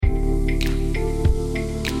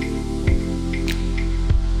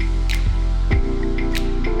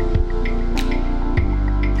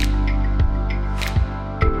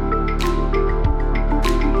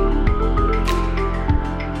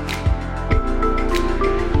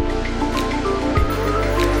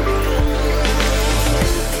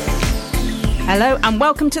Hello and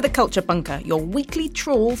welcome to The Culture Bunker, your weekly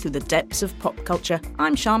trawl through the depths of pop culture.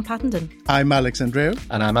 I'm Sian Pattendon. I'm Alex Andreu.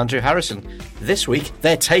 And I'm Andrew Harrison. This week,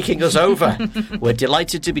 they're taking us over. We're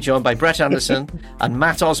delighted to be joined by Brett Anderson and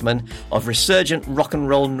Matt Osman of resurgent rock and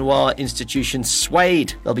roll noir institution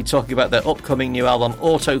Suede. They'll be talking about their upcoming new album,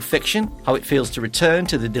 Auto Fiction, how it feels to return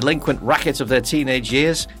to the delinquent racket of their teenage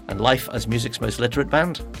years, and life as music's most literate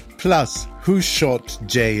band. Plus, who shot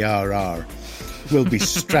J.R.R.? We'll be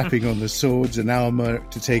strapping on the swords and armour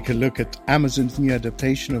to take a look at Amazon's new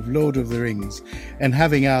adaptation of Lord of the Rings and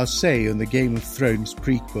having our say on the Game of Thrones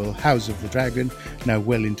prequel House of the Dragon, now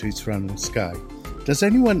well into its run on Sky. Does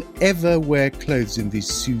anyone ever wear clothes in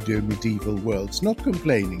these pseudo-medieval worlds? Not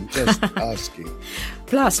complaining, just asking.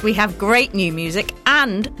 Plus, we have great new music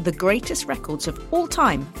and the greatest records of all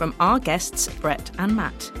time from our guests, Brett and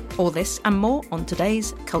Matt. All this and more on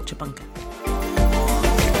today's Culture Bunker.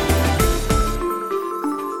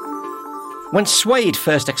 When Suede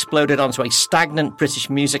first exploded onto a stagnant British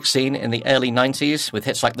music scene in the early 90s, with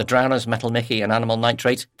hits like The Drowners, Metal Mickey and Animal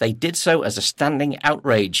Nitrate, they did so as a standing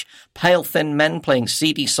outrage. Pale, thin men playing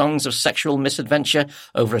seedy songs of sexual misadventure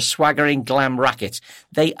over a swaggering glam racket.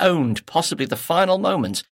 They owned possibly the final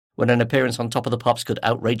moment when an appearance on Top of the Pops could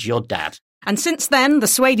outrage your dad. And since then, the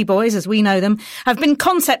Suede boys, as we know them, have been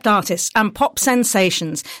concept artists and pop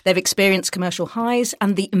sensations. They've experienced commercial highs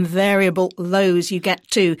and the invariable lows you get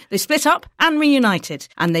too. They split up and reunited,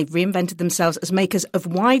 and they've reinvented themselves as makers of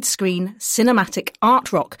widescreen cinematic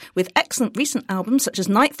art rock with excellent recent albums such as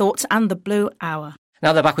Night Thoughts and The Blue Hour.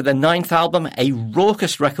 Now they're back with their 9th album, a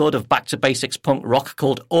raucous record of back-to-basics punk rock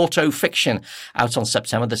called Auto Fiction, out on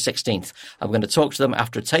September the 16th. I'm going to talk to them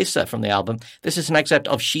after a taster from the album. This is an excerpt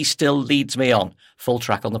of She Still Leads Me On. Full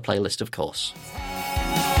track on the playlist, of course.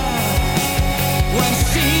 When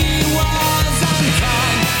she was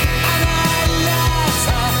unkind and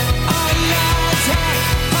I loved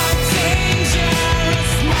her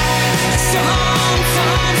dangerous mind.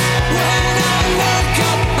 Sometimes when I look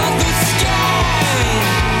up at the sky,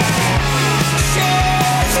 she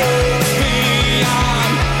leads me on,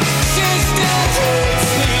 she still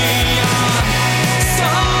leads me on.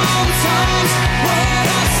 Sometimes when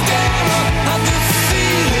I stare up at the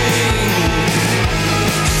ceiling,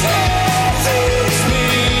 she leads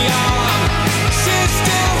me on, she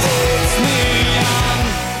still leads me on.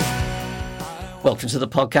 Welcome to the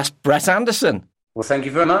podcast, Brett Anderson. Well, thank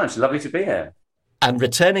you very much. Lovely to be here. And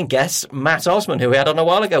returning guest, Matt Osman, who we had on a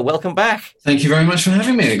while ago. Welcome back. Thank you very much for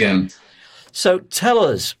having me again. So tell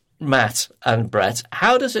us, Matt and Brett,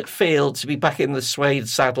 how does it feel to be back in the Suede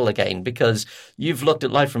saddle again? Because you've looked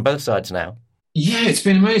at life from both sides now. Yeah, it's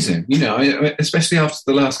been amazing. You know, especially after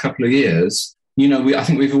the last couple of years. You know, I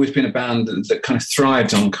think we've always been a band that kind of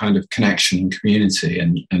thrived on kind of connection and community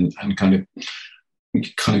and kind of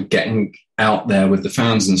getting out there with the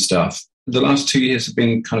fans and stuff. The last 2 years have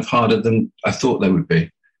been kind of harder than I thought they would be,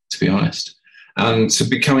 to be honest. And to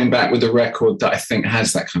be coming back with a record that I think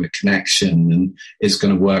has that kind of connection and is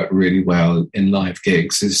going to work really well in live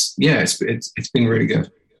gigs it's been really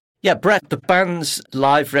good. Yeah, Brett, the band's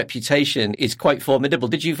live reputation is quite formidable.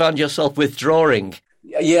 Did you find yourself withdrawing?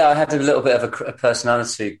 Yeah, I had a little bit of a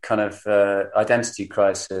personality kind of identity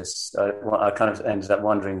crisis. I kind of ended up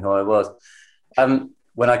wondering who I was.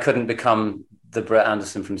 When I couldn't become the Brett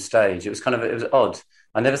Anderson from stage, it was odd.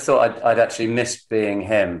 I never thought I'd actually missed being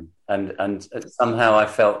him, and somehow I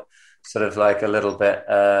felt sort of like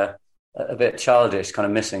a bit childish, kind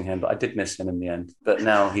of missing him. But I did miss him in the end. But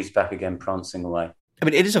now he's back again, prancing away. I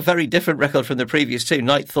mean, it is a very different record from the previous two.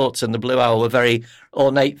 Night Thoughts and The Blue Hour were very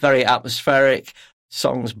ornate, very atmospheric.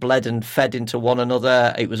 Songs bled and fed into one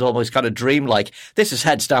another. It was almost kind of dreamlike. This is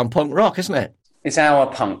heads down punk rock, isn't it? It's our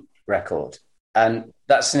punk record. And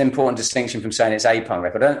that's an important distinction from saying it's a punk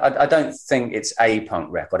record. I don't think it's a punk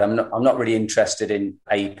record. I'm not really interested in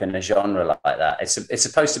aping a genre like that. It's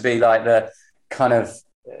supposed to be like the kind of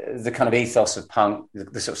ethos of punk,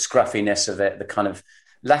 the sort of scruffiness of it, the kind of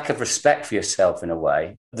lack of respect for yourself in a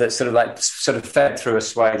way that sort of fed through a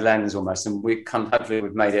Suede lens almost. And hopefully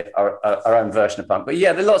we've made it our own version of punk. But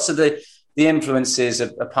yeah, there are lots of the influences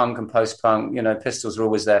of punk and post-punk. You know, Pistols are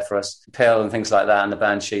always there for us. Pill and things like that, and the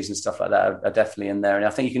Banshees and stuff like that are definitely in there. And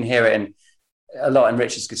I think you can hear it a lot in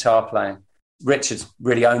Richard's guitar playing. Richard's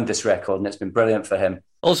really owned this record, and it's been brilliant for him.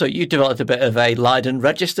 Also, you developed a bit of a Leiden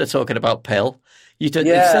register talking about Pill. You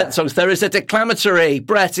did songs. There is a declamatory.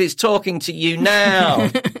 Brett is talking to you now.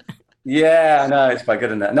 Yeah, I know, it's quite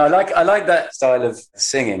good in that. No, I like that style of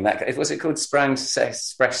singing. What's it called?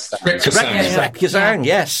 Sprechgesang,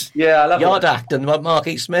 yes. Yeah, I love Yard Act and Mark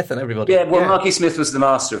E. Smith and everybody. Yeah, well, Mark E. Smith was the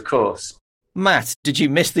master, of course. Matt, did you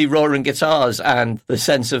miss the roaring guitars and the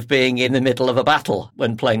sense of being in the middle of a battle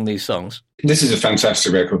when playing these songs? This is a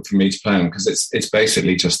fantastic record for me to play on because it's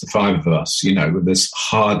basically just the five of us, you know, there's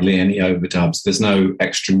hardly any overdubs. There's no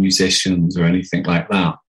extra musicians or anything like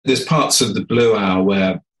that. There's parts of the Blue Hour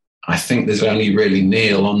where I think there's only really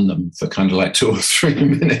Neil on them for kind of like 2 or 3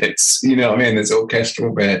 minutes. You know what I mean? There's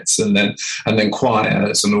orchestral bits and then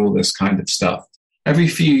choirs and all this kind of stuff. Every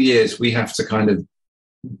few years we have to kind of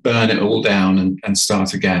burn it all down and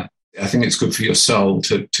start again. I think it's good for your soul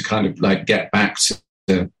to kind of like get back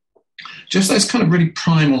to just those kind of really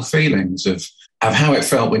primal feelings of how it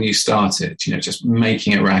felt when you started, you know, just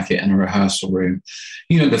making a racket in a rehearsal room.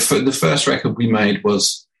 You know, the first record we made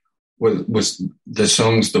was the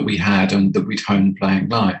songs that we had and that we'd honed playing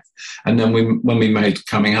live. And then when we made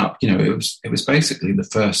Coming Up, you know, it was basically the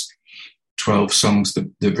first 12 songs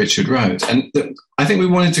that Richard wrote. And I think we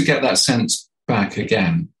wanted to get that sense back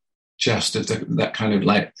again, just of that kind of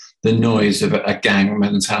like the noise of a gang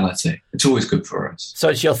mentality. It's always good for us. So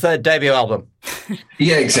it's your third debut album.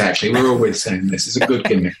 Yeah, exactly. We're always saying this is a good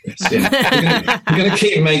gimmick. This, yeah. We're going to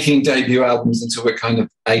keep making debut albums until we're kind of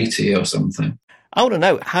 80 or something. I want to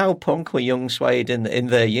know, how punk were young Suede in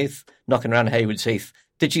their youth, knocking around Haywards Heath?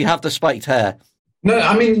 Did you have the spiked hair? No,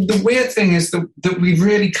 I mean, the weird thing is that we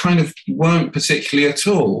really kind of weren't particularly at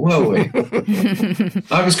all, were we?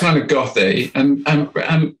 I was kind of gothy,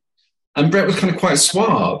 and Brett was kind of quite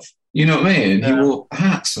suave. You know what I mean? Yeah. He wore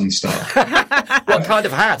hats and stuff. What kind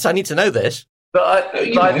of hats? I need to know this. But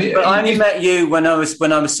I only met you when I was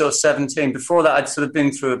sort of 17. Before that, I'd sort of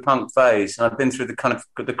been through a punk phase, and I'd been through the kind of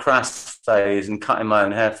the crass phase and cutting my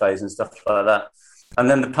own hair phase and stuff like that. And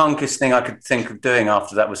then the punkest thing I could think of doing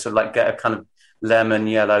after that was to like get a kind of lemon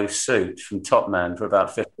yellow suit from Top Man for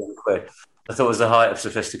about 15 quid. I thought it was the height of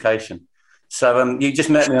sophistication. So you just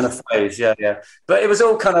met me on a phase, yeah. But it was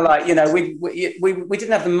all kind of like, you know, we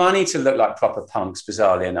didn't have the money to look like proper punks,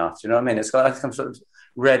 bizarrely enough. Do you know what I mean? It's got like some sort of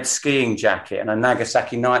red skiing jacket and a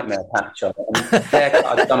Nagasaki Nightmare patch on it. And haircut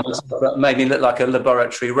I'd done that made me look like a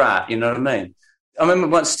laboratory rat, you know what I mean? I remember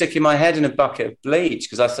once sticking my head in a bucket of bleach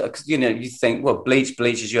because I thought, cause, you know, you think, well, bleach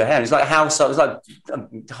bleaches your hair. And it's like it was like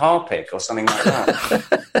Harpic or something like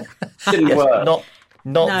that. Didn't work.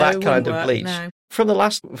 Not that kind of bleach. No. From the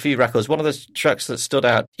last few records, one of the tracks that stood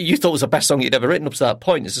out, you thought was the best song you'd ever written up to that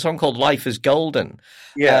point, is a song called Life is Golden,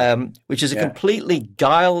 which is a completely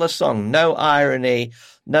guileless song, no irony,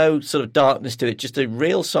 no sort of darkness to it, just a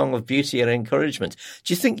real song of beauty and encouragement.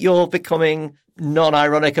 Do you think you're becoming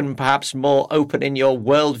non-ironic and perhaps more open in your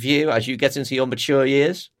worldview as you get into your mature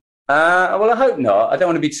years? Well, I hope not. I don't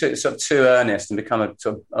want to be too earnest and become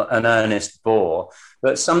an earnest bore.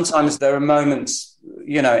 But sometimes there are moments,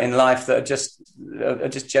 you know, in life that are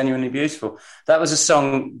just genuinely beautiful. That was a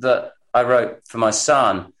song that I wrote for my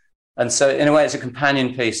son, and so in a way, it's a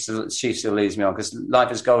companion piece to She Still Leads Me On, because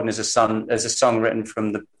Life Is Golden is a song written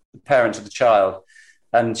from the parent to the child,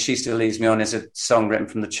 and She Still Leads Me On is a song written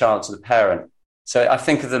from the child to the parent. So I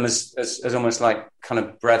think of them as almost like kind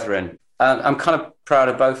of brethren. I'm kind of proud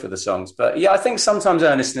of both of the songs. But yeah, I think sometimes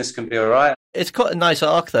earnestness can be all right. It's quite a nice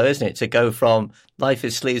arc, though, isn't it, to go from life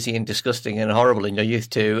is sleazy and disgusting and horrible in your youth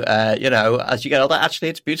to, you know, as you get older, actually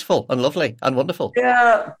it's beautiful and lovely and wonderful.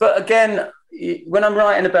 Yeah, but again, when I'm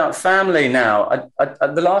writing about family now,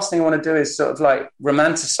 the last thing I want to do is sort of like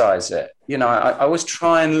romanticize it. You know, I always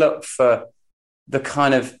try and look for the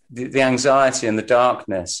kind of the anxiety and the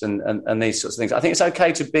darkness and these sorts of things. I think it's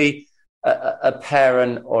okay to be a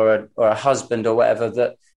parent or a husband or whatever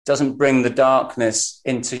that doesn't bring the darkness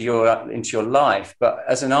into your life. But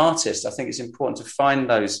as an artist, I think it's important to find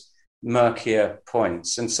those murkier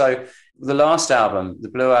points. And so the last album, The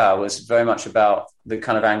Blue Hour, was very much about the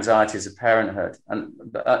kind of anxieties of parenthood.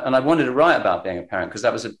 And I wanted to write about being a parent because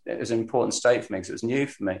it was an important state for me because it was new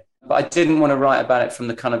for me. But I didn't want to write about it from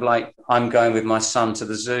the kind of like, I'm going with my son to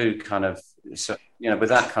the zoo kind of, so, you know, with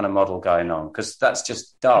that kind of model going on, because that's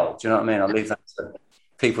just dull. Do you know what I mean? I'll leave that to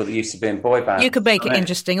people that used to be in boy bands. You could make it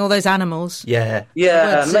interesting, all those animals. Yeah,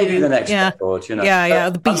 maybe the next record, you know.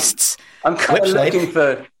 Yeah, the beasts. I'm kind of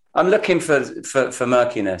looking for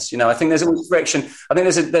murkiness. You know, I think there's always friction. I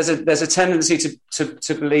think there's a tendency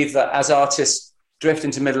to believe that as artists drift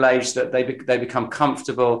into middle age that they become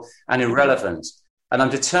comfortable and irrelevant. And I'm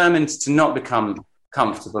determined to not become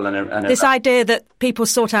comfortable and this idea that people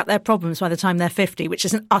sort out their problems by the time they're 50, which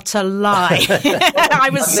is an utter lie. I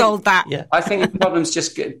was sold that. Yeah. I think problems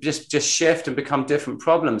just shift and become different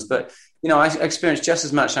problems. But you know, I experienced just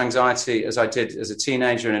as much anxiety as I did as a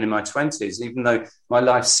teenager and in my 20s, even though my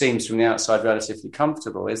life seems from the outside relatively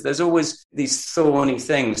comfortable. There's always these thorny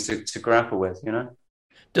things to grapple with, you know.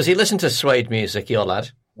 Does he listen to Suede music, your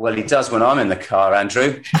lad? Well, he does when I'm in the car,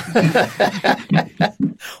 Andrew.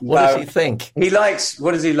 What does he think? He likes.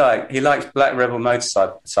 What does he like? He likes Black Rebel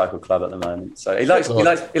Motorcycle Club at the moment. So he likes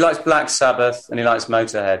Black Sabbath and he likes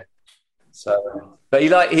Motorhead. So, but he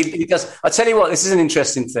does. I tell you what, this is an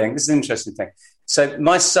interesting thing. So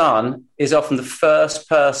my son is often the first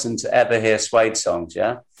person to ever hear Suede songs.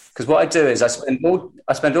 Yeah, because what I do is I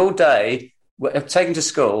spend all day taken to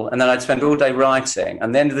school, and then I'd spend all day writing. And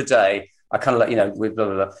at the end of the day, I kind of with blah,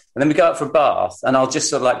 blah, blah. And then we go out for a bath and I'll just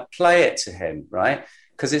sort of like play it to him, right?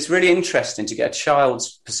 Because it's really interesting to get a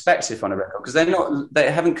child's perspective on a record, because they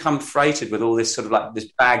haven't come freighted with all this sort of like this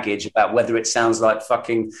baggage about whether it sounds like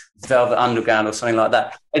fucking Velvet Underground or something like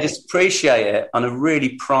that. They just appreciate it on a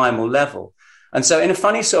really primal level. And so in a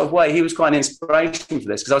funny sort of way, he was quite an inspiration for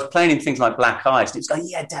this, because I was playing him things like Black Eyes. And he was going,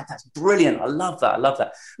 yeah, Dad, that's brilliant. I love that. And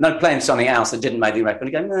I'd play him something else that didn't make the record.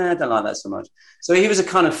 And he'd go, no, I don't like that so much. So he was a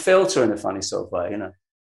kind of filter in a funny sort of way,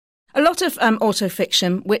 A lot of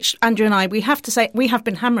autofiction, which Andrew and I, we have to say, we have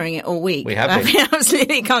been hammering it all week. We have been. We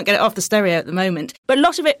absolutely can't get it off the stereo at the moment. But a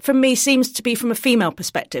lot of it, from me, seems to be from a female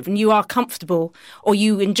perspective, and you are comfortable, or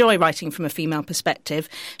you enjoy writing from a female perspective.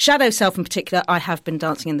 Shadow Self in particular, I have been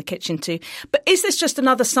dancing in the kitchen to. But is this just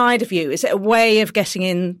another side of you? Is it a way of getting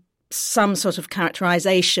in some sort of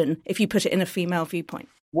characterisation if you put it in a female viewpoint?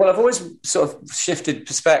 Well, I've always sort of shifted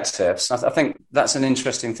perspectives. I think that's an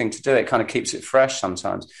interesting thing to do. It kind of keeps it fresh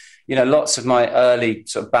sometimes. Lots of my early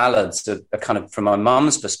sort of ballads are kind of from my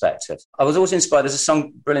mum's perspective. I was always inspired. There's a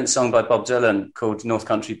brilliant song by Bob Dylan called North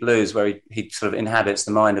Country Blues, where he sort of inhabits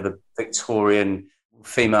the mind of a Victorian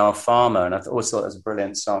female farmer. And I always thought that was a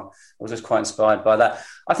brilliant song. I was just quite inspired by that.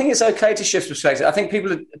 I think it's okay to shift perspective. I think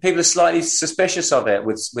people are slightly suspicious of it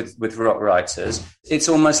with rock writers. It's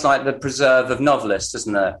almost like the preserve of novelists,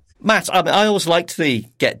 isn't it? Matt, I always liked the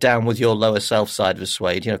get down with your lower self side of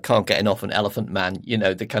Suede. Can't get enough an Elephant Man,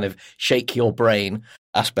 the kind of shake your brain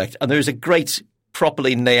aspect. And there's a great,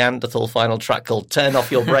 properly Neanderthal final track called Turn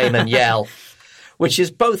Off Your Brain and Yell, which is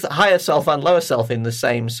both higher self and lower self in the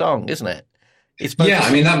same song, isn't it?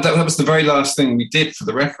 That was the very last thing we did for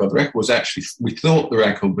the record. The record was actually, we thought the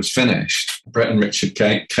record was finished. Brett and Richard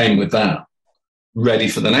came with that, ready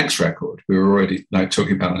for the next record. We were already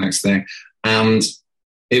talking about the next thing. And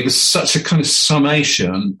it was such a kind of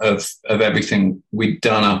summation of everything we'd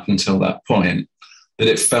done up until that point that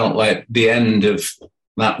it felt like the end of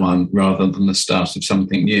that one rather than the start of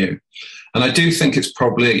something new. And I do think it's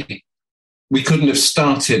probably, we couldn't have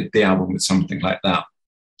started the album with something like that.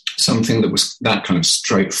 Something that was that kind of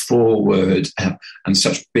straightforward and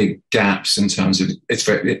such big gaps in terms of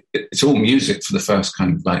it's all music for the first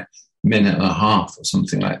kind of like minute and a half or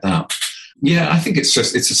something like that. Yeah, I think it's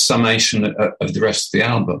a summation of the rest of the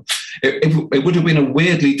album. It would have been a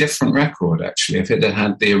weirdly different record actually if it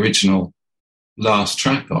had the original last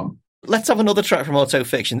track on. Let's have another track from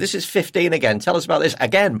Autofiction. This is 15 again. Tell us about this.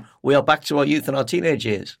 Again, we are back to our youth and our teenage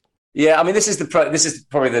years. Yeah, I mean, this is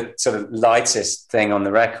probably the sort of lightest thing on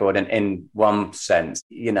the record, and in one sense,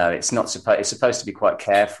 it's supposed to be quite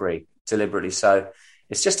carefree, deliberately. So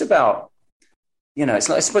it's just about, it's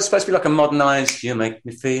supposed to be like a modernized, you make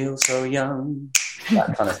me feel so young,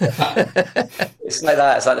 that kind of thing. It's like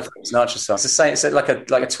that. It's like the Frank Sinatra song. It's like a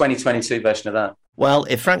 2022 version of that. Well,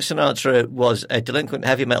 if Frank Sinatra was a delinquent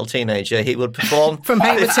heavy metal teenager, he would perform from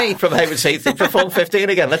Hayward Heath. From Hayward Heath, he'd perform 15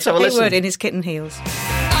 again. Let's have a listen. He would in his kitten heels.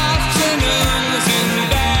 Afternoons in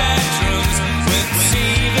bedrooms with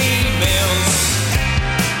TV bills,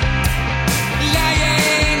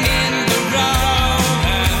 lying in the road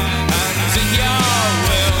and in your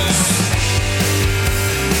wills,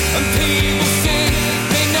 and people think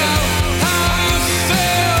they know how you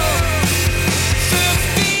feel.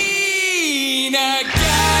 15 again.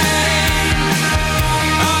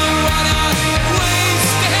 I wanna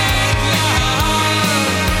waste it now.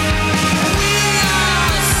 We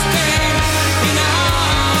are staying in our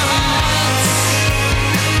hearts,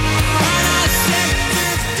 and I said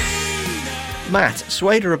 15. Matt,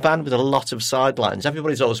 Suede are a band with a lot of sidelines.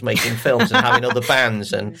 Everybody's always making films and having other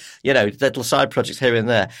bands and, little side projects here and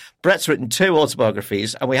there. Brett's written 2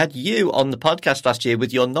 autobiographies, and we had you on the podcast last year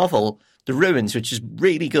with your novel, The Ruins, which is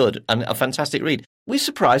really good and a fantastic read. We're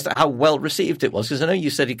surprised at how well received it was, because I know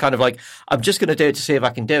you said you kind of like, I'm just going to do it to see if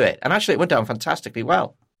I can do it. And actually it went down fantastically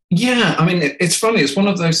well. Yeah, I mean, it's funny. It's one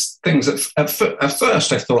of those things that at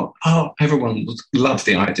first I thought, everyone would love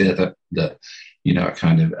the idea that a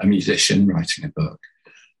kind of a musician writing a book.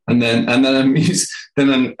 And then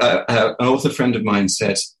an author friend of mine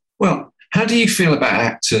said, well, how do you feel about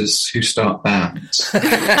actors who start bands?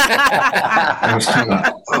 I was kind of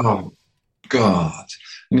like, oh, God.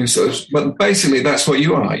 And you sort of, but basically that's what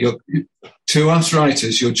you are. To us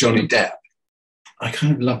writers, you're Johnny Depp. I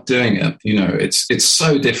kind of love doing it. You know, it's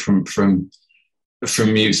so different from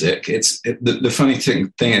music. The funny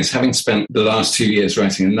thing is, having spent the last 2 years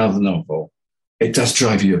writing another novel, it does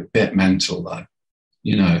drive you a bit mental, though.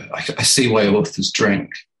 You know, I see why authors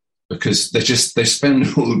drink, because they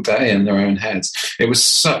spend all day in their own heads. It was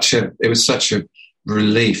such a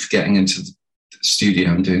relief getting into the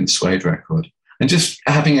studio and doing the Suede record, and just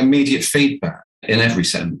having immediate feedback in every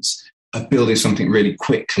sense of building something really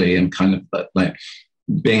quickly, and kind of like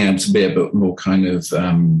being able to be a bit more kind of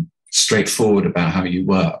straightforward about how you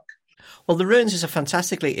work. Well, The Ruins is a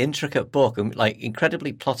fantastically intricate book and like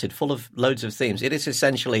incredibly plotted, full of loads of themes. It is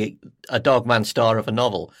essentially a Dogman star of a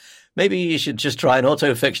novel. Maybe you should just try an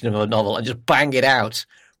autofiction of a novel and just bang it out.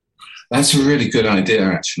 That's a really good idea,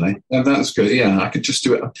 actually. That's good. Yeah, I could just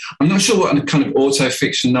do it. I'm not sure what a kind of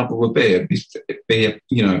autofiction novel would be. It'd be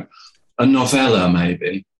a novella,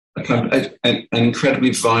 maybe. An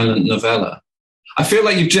incredibly violent novella. I feel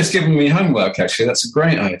like you've just given me homework, actually. That's a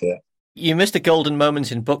great idea. You missed a golden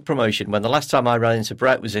moment in book promotion when the last time I ran into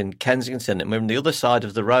Brett was in Kensington, and we were on the other side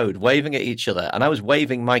of the road waving at each other, and I was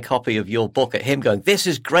waving my copy of your book at him going, "This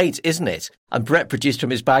is great, isn't it?" And Brett produced from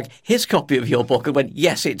his bag his copy of your book and went,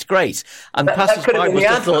 "Yes, it's great." And that could have been the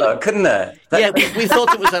advert, couldn't it? We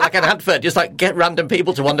thought it was like an advert, just like get random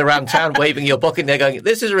people to wander around town waving your book, and they're going,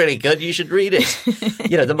 "This is really good, you should read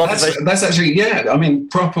it." You know, the motivation. That's actually, I mean,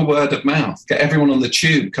 proper word of mouth. Get everyone on the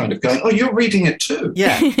tube kind of going, "Oh, you're reading it too."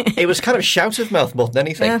 Yeah, it was kind of shout of mouth more than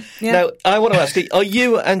anything. Yeah. Now, I want to ask you, are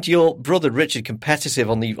you and your brother Richard competitive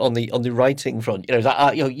on the writing front? You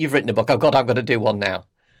know, you've written a book. Oh God, I'm going to do one now.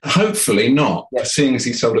 Hopefully not, seeing as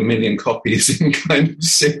he sold 1 million copies in kind of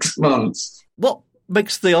 6 months. What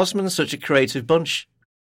makes the Osmonds such a creative bunch?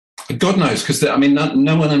 God knows, because I mean,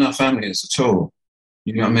 no one in our family is at all.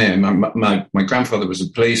 You know what I mean? My grandfather was a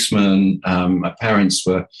policeman. My parents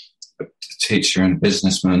were a teacher and a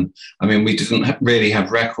businessman. I mean, we didn't really have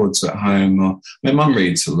records at home. My mum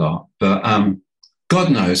reads a lot, but God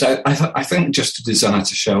knows. I think just a desire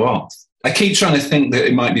to show off. I keep trying to think that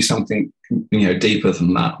it might be something, deeper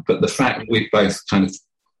than that. But the fact that we both kind of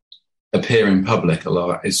appear in public a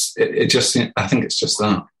lot I think it's just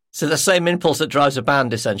that. So the same impulse that drives a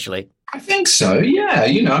band, essentially. I think so. Yeah.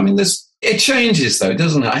 I mean, it changes though,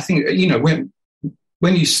 doesn't it? I think,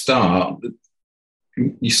 when you start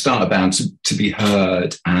a band to be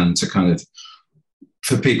heard and to kind of,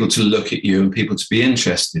 for people to look at you and people to be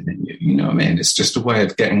interested in you, you know what I mean? It's just a way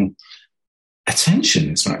of getting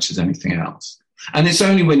attention as much as anything else. And it's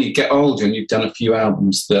only when you get older and you've done a few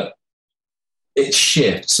albums that it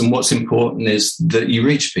shifts, and what's important is that you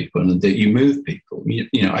reach people and that you move people.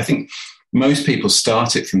 I think most people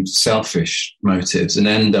start it from selfish motives and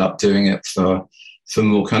end up doing it for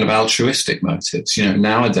more kind of altruistic motives.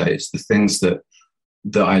 Nowadays, the things that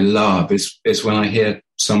I love is when I hear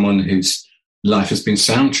someone whose life has been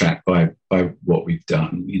soundtracked by what we've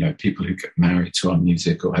done. People who get married to our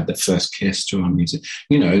music or had their first kiss to our music.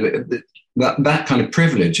 That kind of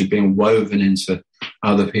privilege of being woven into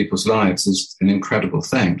other people's lives is an incredible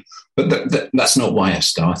thing. But that's not why I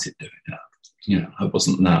started doing that. I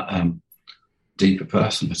wasn't that deep a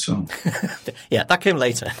person at all. Yeah, that came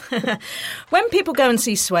later. When people go and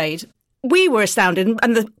see Suede, we were astounded,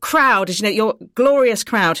 and the crowd, your glorious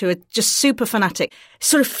crowd who are just super fanatic,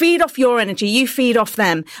 sort of feed off your energy, you feed off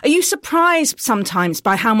them. Are you surprised sometimes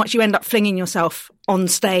by how much you end up flinging yourself on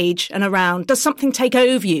stage and around? Does something take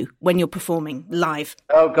over you when you're performing live?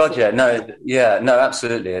 Oh God, no,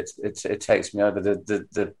 absolutely. It takes me over.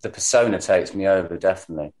 The persona takes me over,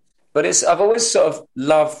 definitely. But I've always sort of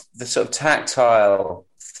loved the sort of tactile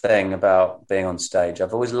thing about being on stage.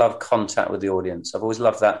 I've always loved contact with the audience. I've always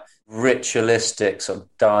loved that ritualistic sort of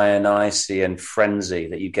Dionysian frenzy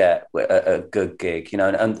that you get at a good gig,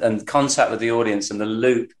 and contact with the audience and the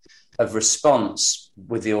loop of response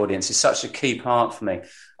with the audience is such a key part for me.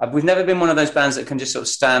 We've never been one of those bands that can just sort of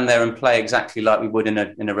stand there and play exactly like we would in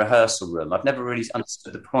a rehearsal room. I've never really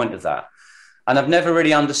understood the point of that. And I've never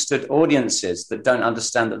really understood audiences that don't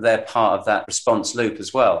understand that they're part of that response loop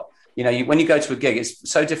as well. When you go to a gig, it's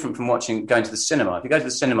so different from going to the cinema. If you go to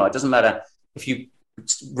the cinema, it doesn't matter if you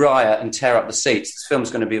riot and tear up the seats, the film's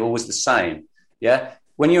going to be always the same. Yeah.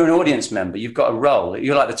 When you're an audience member, you've got a role.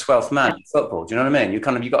 You're like the 12th man in football. Do you know what I mean?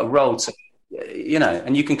 You've got a role to,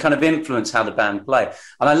 and you can kind of influence how the band play.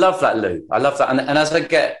 And I love that loop. I love that. And as I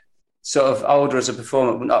get sort of older as a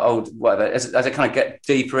performer, not old, whatever, as I kind of get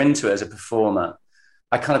deeper into it as a performer,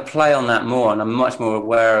 I kind of play on that more, and I'm much more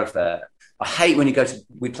aware of that. I hate when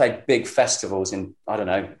we play big festivals in, I don't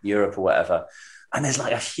know, Europe or whatever, and there's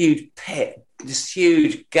like a huge pit this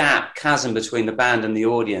huge chasm between the band and the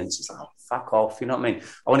audience. It's like, oh, fuck off, you know what I mean?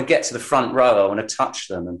 I want to get to the front row. I want to touch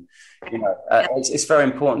them. And, it's very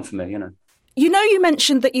important for me, You know, you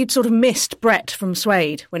mentioned that you'd sort of missed Brett from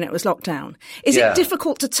Suede when it was lockdown. Is it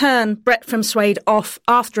difficult to turn Brett from Suede off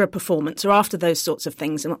after a performance or after those sorts of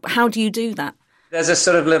things? And how do you do that? There's a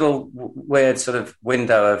sort of little weird sort of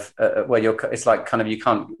window of where it's like kind of, you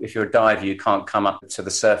can't, if you're a diver, you can't come up to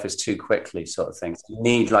the surface too quickly sort of thing. You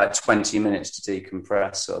need like 20 minutes to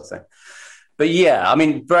decompress sort of thing. But yeah, I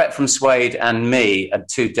mean, Brett from Suede and me are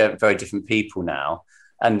two very different people now.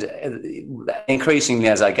 And increasingly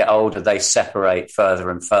as I get older, they separate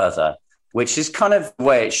further and further, which is kind of the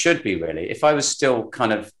way it should be, really. If I was still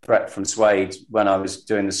kind of Brett from Suede when I was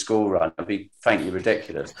doing the school run, I'd be faintly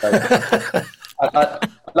ridiculous. So, I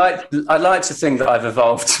like to think that I've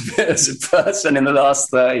evolved a bit as a person in the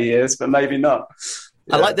last 30 years, but maybe not.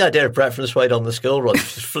 I like the idea of Brett from Suede on the school run,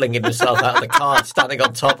 just flinging himself out of the car, standing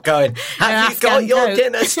on top, going, "Have you got your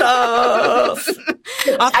dinner stuff?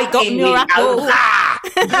 I've forgotten your apple.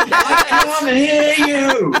 I can't hear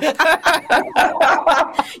you."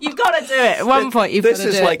 You've got to do it. At one point, you've got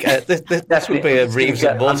to do it. This would be a Reeves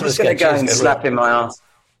and Mortimer sketch. I'm just going to go and slap in my ass.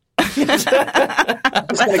 I'm just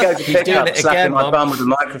going to go to pick up, slapping my bum with a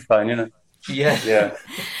microphone, Yeah.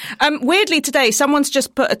 Weirdly today, someone's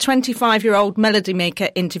just put a 25-year-old Melody Maker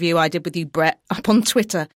interview I did with you, Brett, up on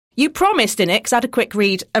Twitter. You promised in it, because I had a quick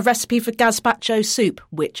read, a recipe for gazpacho soup,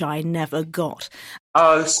 which I never got.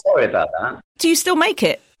 Oh, sorry about that. Do you still make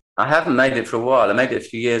it? I haven't made it for a while. I made it a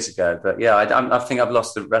few years ago, but yeah, I think I've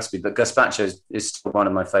lost the recipe. But gazpacho is still one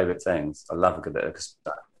of my favourite things. I love a good bit of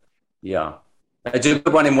gazpacho. Yeah. I do a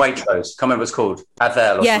good one in Waitrose. Can't remember what it's called.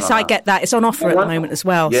 Avel. Yes, I get that. It's on offer at the moment as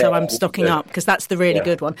well, so I'm stocking up because that's the really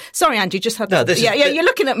good one. Sorry, Andy, just had. No, you're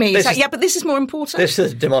looking at me. But this is more important. This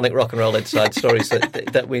is demonic rock and roll inside stories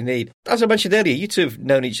that we need. As I mentioned earlier, you two have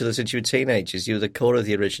known each other since you were teenagers. You were the core of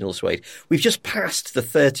the original Suede. We've just passed the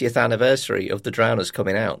 30th anniversary of The Drowners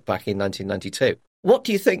coming out back in 1992. What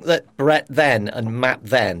do you think that Brett then and Matt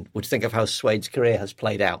then would think of how Suede's career has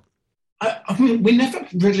played out? I mean, we never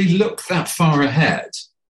really looked that far ahead.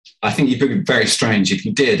 I think you'd be very strange if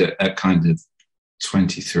you did at kind of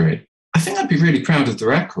 23. I think I'd be really proud of the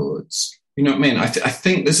records. You know what I mean? I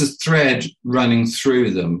think there's a thread running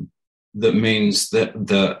through them that means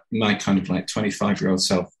that my kind of like 25-year-old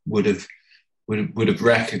self would have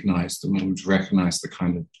recognised them and would recognise the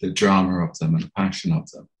kind of the drama of them and the passion of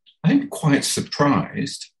them. I'm quite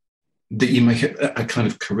surprised that you make a kind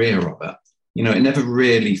of career of it. You know, it never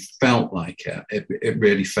really felt like it. It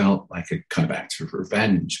really felt like a kind of act of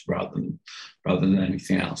revenge rather than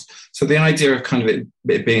anything else. So the idea of kind of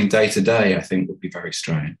it being day to day, I think, would be very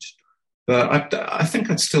strange. But I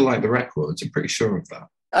think I'd still like the records. I'm pretty sure of that.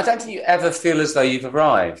 I don't think you ever feel as though you've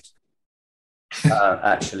arrived.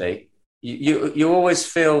 Actually, you always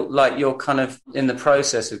feel like you're kind of in the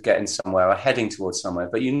process of getting somewhere or heading towards somewhere,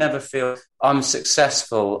 but you never feel I'm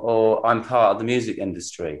successful or I'm part of the music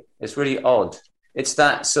industry. It's really odd. It's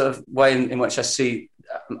that sort of way in which I see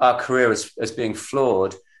our career as being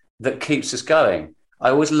flawed that keeps us going.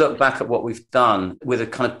 I always look back at what we've done with a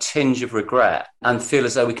kind of tinge of regret and feel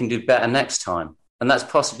as though we can do better next time. And that's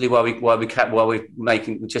possibly why we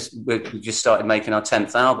just started making our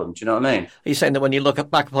 10th album. Do you know what I mean? Are you saying that when you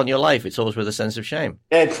look back upon your life, it's always with a sense of shame?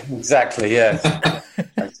 Yeah, exactly, yes.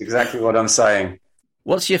 That's exactly what I'm saying.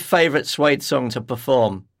 What's your favourite Suede song to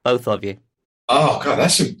perform, both of you? Oh, God,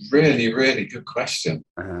 that's a really, really good question.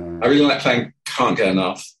 I really like playing Can't Get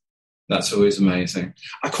Enough. That's always amazing.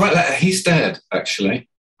 I quite like He's Dead, actually.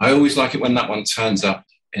 I always like it when that one turns up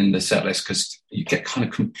in the set list because you get kind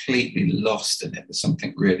of completely lost in it. There's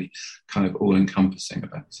something really kind of all-encompassing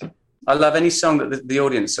about it. I love any song that the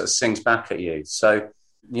audience sort of sings back at you. So,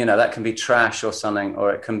 you know, that can be Trash or something,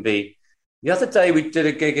 or it can be... The other day we did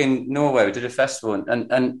a gig in Norway, we did a festival,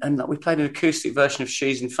 and we played an acoustic version of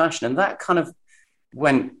She's in Fashion, and that kind of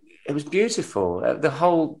went... It was beautiful. The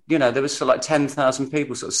whole, you know, there was sort of like 10,000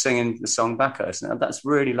 people sort of singing the song back at us. And that's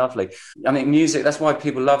really lovely. I mean, music, that's why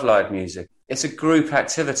people love live music. It's a group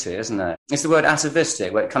activity, isn't it? It's the word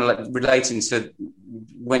atavistic, where it kind of like relating to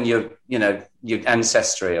when you're, you know, your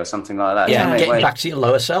ancestry or something like that. Yeah, getting back to your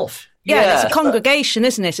lower self. Yeah, it's a congregation,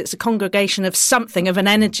 isn't it? It's a congregation of something, of an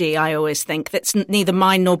energy, I always think, that's neither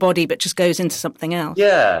mind nor body, but just goes into something else.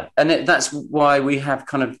 Yeah, and that's why we have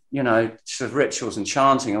kind of, you know, sort of rituals and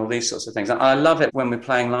chanting, all these sorts of things. And I love it when we're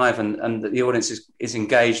playing live and the audience is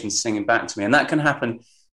engaged and singing back to me. And that can happen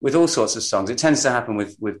with all sorts of songs. It tends to happen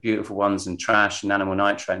with Beautiful Ones and Trash and Animal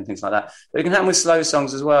Nitrate and things like that. But it can happen with slow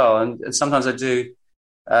songs as well. And sometimes I do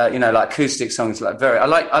Like acoustic songs.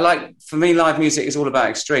 For me, live music is all about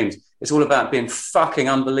extremes. It's all about being fucking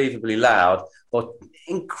unbelievably loud or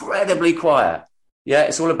incredibly quiet. Yeah,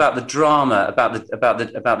 it's all about the drama, about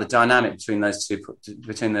the dynamic between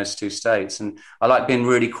those two states. And I like being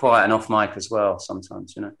really quiet and off mic as well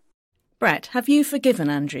sometimes, Brett, have you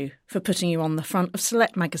forgiven Andrew for putting you on the front of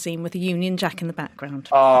Select magazine with a Union Jack in the background?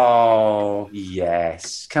 Oh,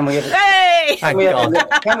 yes. Can we have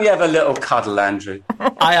a little cuddle, Andrew?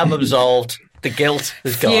 I am absolved. The guilt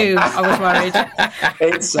is gone. Phew, I was worried.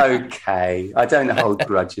 It's okay. I don't hold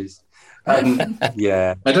grudges.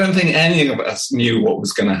 Yeah. I don't think any of us knew what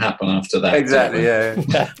was going to happen after that. Exactly,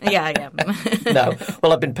 yeah. Yeah. No.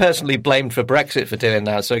 Well, I've been personally blamed for Brexit for doing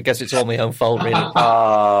that, so I guess it's all my own fault, really.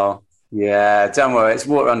 Oh, yeah. Don't worry. It's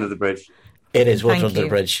water under the bridge. It is water Thank under you. the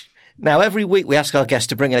bridge. Now, every week we ask our guests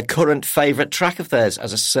to bring in a current favourite track of theirs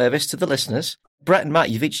as a service to the listeners. Brett and Matt,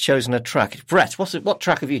 you've each chosen a track. Brett, what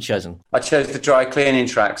track have you chosen? I chose the dry cleaning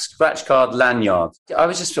track, Scratch Card Lanyard. I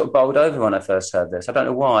was just sort of bowled over when I first heard this. I don't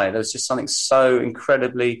know why. There was just something so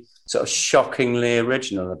incredibly sort of shockingly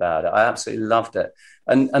original about it. I absolutely loved it.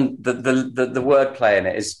 And the wordplay in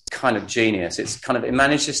it is kind of genius. It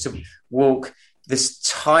manages to walk this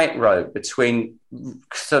tightrope between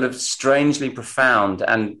sort of strangely profound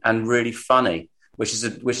and really funny, which is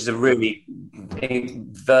a really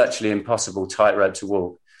virtually impossible tightrope to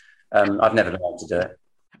walk. I've never been able to do it.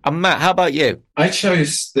 And Matt, how about you? I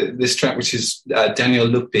chose this track, which is Daniel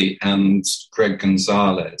Lupi and Greg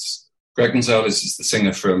Gonzalez. Greg Gonzalez is the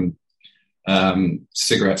singer from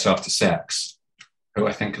Cigarettes After Sex, who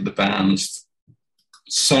I think are the band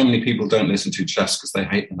so many people don't listen to just because they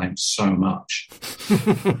hate the name so much.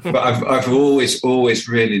 But I've always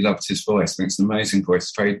really loved his voice. I think it's an amazing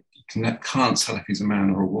voice. You can't tell if he's a man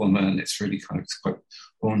or a woman. It's really it's quite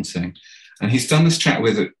haunting. And he's done this track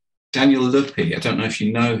with Daniel Lupi. I don't know if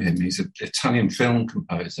you know him. He's an Italian film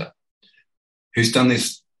composer who's done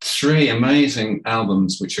these 3 amazing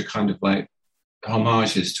albums, which are kind of like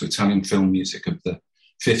homages to Italian film music of the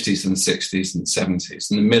 50s and 60s and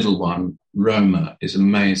 70s. And the middle one, Roma, is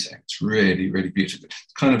amazing. It's really, really beautiful.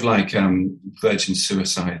 It's kind of like Virgin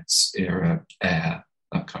Suicides era Air,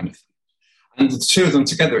 that kind of thing. And the two of them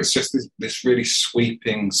together, it's just this really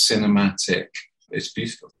sweeping, cinematic, it's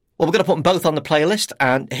beautiful. Well, we're going to put them both on the playlist,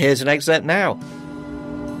 and here's an excerpt now.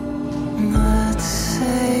 Let's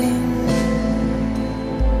sing.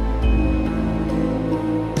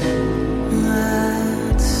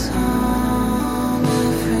 Let's song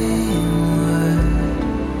every word.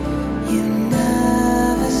 You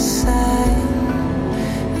never sang.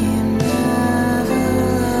 You never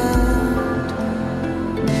loved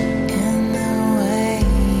in the way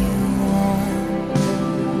you wanted.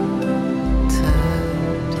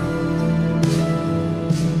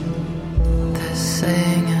 They're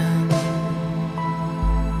singing.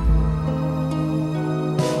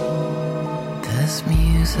 There's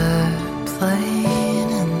music playing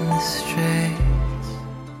in the streets.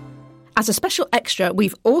 As a special extra,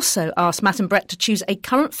 we've also asked Matt and Brett to choose a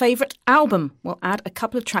current favourite album. We'll add a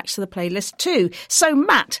couple of tracks to the playlist too. So,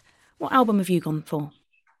 Matt, what album have you gone for?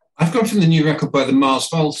 I've gone for the new record by the Mars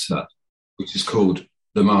Volta, which is called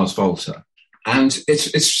the Mars Volta. And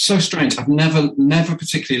it's so strange. I've never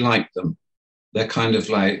particularly liked them. They're kind of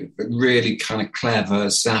like really kind of clever,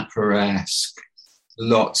 Zappa-esque,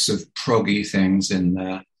 lots of proggy things in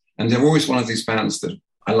there. And they're always one of these bands that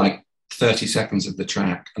I like 30 seconds of the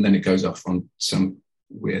track and then it goes off on some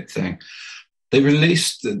weird thing. They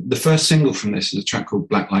released the first single from this is a track called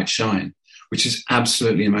Black Light Shine, which is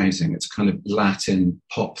absolutely amazing. It's a kind of Latin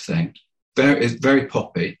pop thing. It's very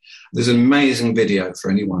poppy. There's an amazing video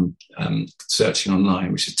for anyone searching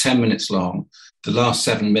online, which is 10 minutes long. The last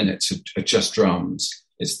 7 minutes are just drums.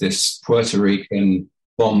 It's this Puerto Rican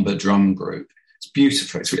bomba drum group. It's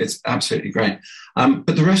beautiful. It's absolutely great.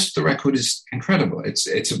 But the rest of the record is incredible.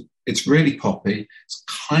 It's really poppy. It's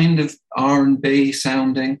kind of R&B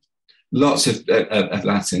sounding. Lots of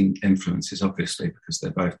Latin influences, obviously, because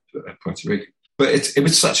they're both Puerto Rican. But it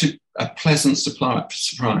was such a pleasant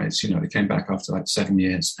surprise. You know, they came back after like 7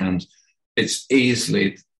 years, and it's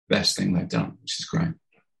easily the best thing they've done, which is great.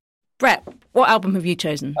 Brett, what album have you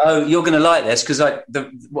chosen? Oh, you're going to like this because I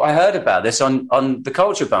heard about this on the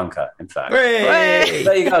Culture Bunker. In fact, Hooray!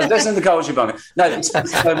 There you go. Listen to the Culture Bunker. No, it's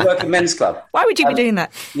Working Men's Club. Why would you be doing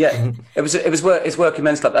that? Yeah, it's Working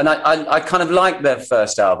Men's Club, and I kind of liked their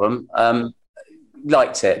first album.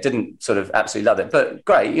 Liked it, didn't sort of absolutely love it, but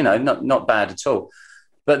great, you know, not bad at all.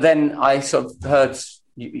 But then I sort of heard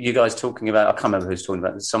you guys talking about, I can't remember who's talking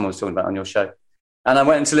about, someone was talking about on your show, and I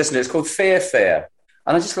went to listen to it. It's called Fear,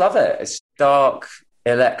 and I just love it. It's dark,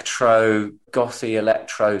 gothy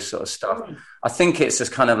electro sort of stuff. I think it's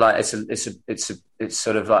just kind of like it's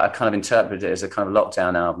sort of like I kind of interpreted it as a kind of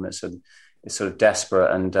lockdown album. It's sort of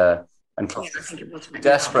desperate and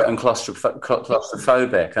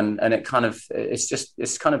claustrophobic, and it kind of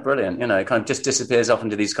it's kind of brilliant. You know, it kind of just disappears off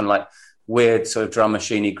into these kind of like weird sort of drum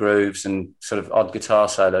machiney grooves and sort of odd guitar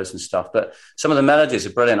solos and stuff. But some of the melodies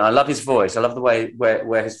are brilliant. I love his voice. I love the way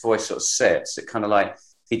where his voice sort of sits. It kind of like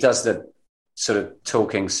he does the sort of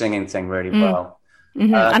talking, singing thing really well.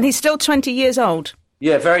 Mm-hmm. And he's still 20 years old.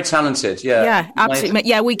 Yeah, very talented. Yeah, absolutely.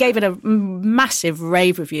 Yeah, we gave it a massive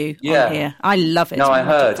rave review on here. I love it. No, I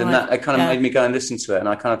heard, and that it kind of made me go and listen to it, and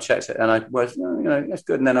I kind of checked it, and I was, that's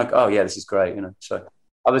good. And then this is great. So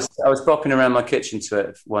I was bopping around my kitchen to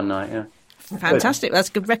it one night. Yeah, fantastic. That's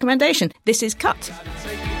a good recommendation. This is Cut.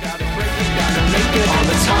 All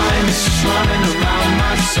the time it's just running around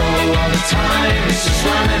my soul. All the time it's just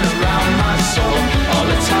running around my soul. All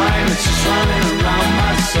the time it's just running around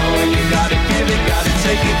my soul. You gotta give it, gotta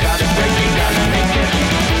take it, gotta break it, gotta make it.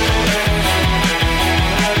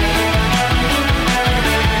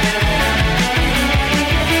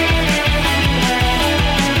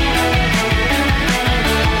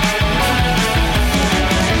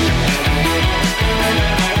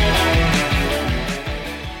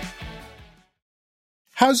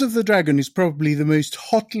 House of the Dragon is probably the most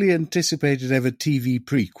hotly anticipated ever TV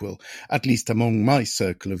prequel, at least among my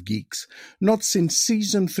circle of geeks. Not since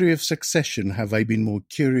season 3 of Succession have I been more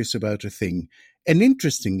curious about a thing. And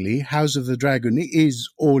interestingly, House of the Dragon is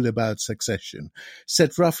all about succession.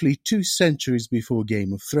 Set roughly 2 centuries before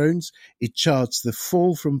Game of Thrones, it charts the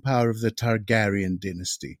fall from power of the Targaryen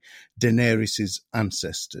dynasty, Daenerys'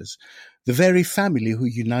 ancestors, the very family who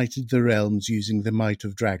united the realms using the might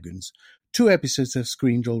of dragons. 2 episodes have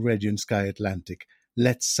screened already on Sky Atlantic.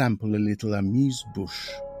 Let's sample a little amuse-bouche.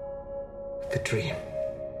 The dream.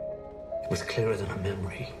 It was clearer than a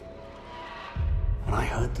memory. And I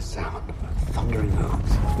heard the sound of thundering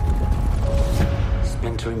hooves,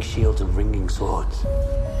 splintering shields and ringing swords.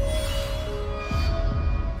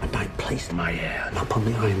 And I placed my heir upon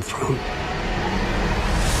the Iron Throne.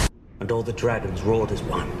 And all the dragons roared as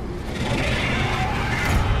one.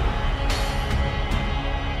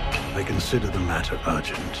 I consider the matter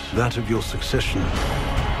urgent. That of your succession.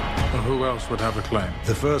 Well, who else would have a claim?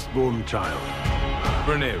 The firstborn child.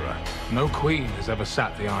 Rhaenyra. No queen has ever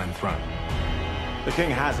sat the Iron Throne. The king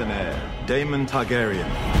has an heir, Daemon Targaryen.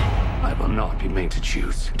 I will not be made to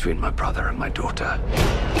choose between my brother and my daughter.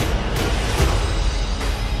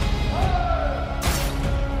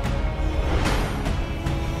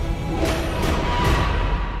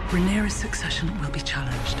 Rhaenyra's succession will be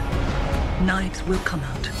challenged. Knives will come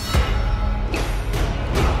out.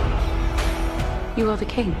 You are the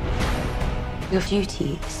king. Your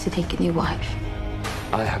duty is to take a new wife.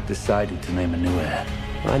 I have decided to name a new heir.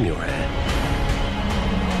 I'm your heir.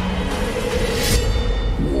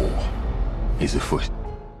 War is afoot.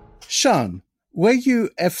 Sean, were you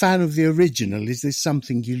a fan of the original? Is this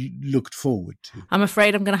something you looked forward to? I'm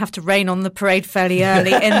afraid I'm going to have to rain on the parade fairly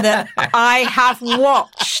early in that I have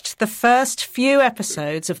watched the first few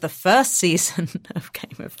episodes of the first season of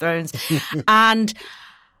Game of Thrones and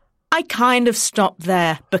I kind of stopped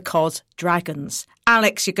there because dragons.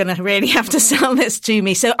 Alex, you're going to really have to sell this to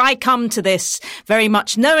me. So I come to this very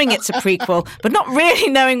much knowing it's a prequel, but not really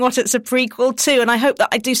knowing what it's a prequel to. And I hope that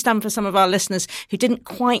I do stand for some of our listeners who didn't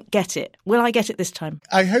quite get it. Will I get it this time?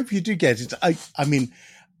 I hope you do get it. I mean,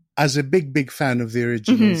 as a big fan of the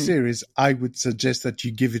original series, I would suggest that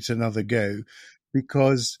you give it another go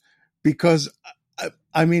because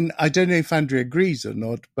I mean, I don't know if Andrew agrees or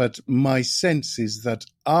not, but my sense is that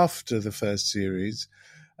after the first series,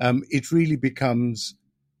 it really becomes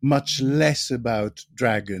much less about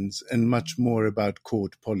dragons and much more about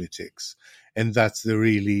court politics. And that's the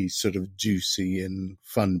really sort of juicy and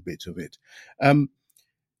fun bit of it.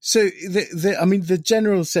 So, the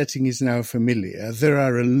general setting is now familiar. There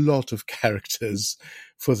are a lot of characters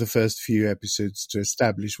for the first few episodes to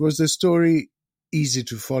establish. Was the story easy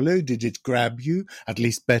to follow? Did it grab you, at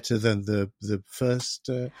least better than the first?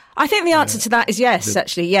 I think the answer to that is yes,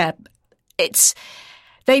 actually. Yeah.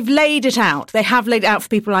 They've laid it out. They have laid it out for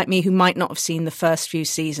people like me who might not have seen the first few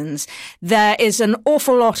seasons. There is an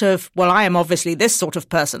awful lot of, well, I am obviously this sort of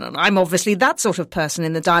person and I'm obviously that sort of person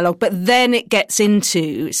in the dialogue. But then it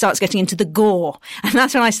starts getting into the gore. And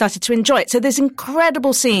that's when I started to enjoy it. So there's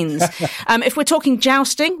incredible scenes. If we're talking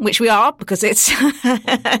jousting, which we are because it's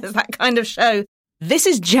that kind of show, this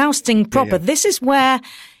is jousting proper. Yeah. This is where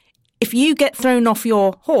if you get thrown off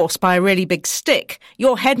your horse by a really big stick,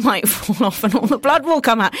 your head might fall off and all the blood will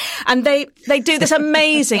come out. And they do this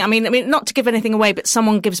amazing, I mean, not to give anything away, but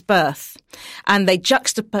someone gives birth and they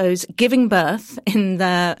juxtapose giving birth in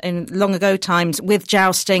long ago times with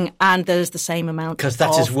jousting, and there's the same amount. Because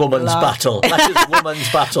that is woman's battle. That is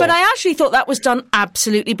woman's battle. But I actually thought that was done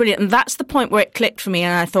absolutely brilliant. And that's the point where it clicked for me.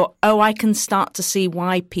 And I thought, I can start to see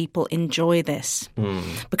why people enjoy this.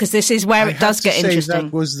 Because this is where it does get interesting.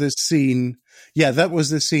 That was the scene. Yeah, that was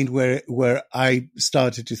the scene where I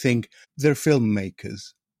started to think they're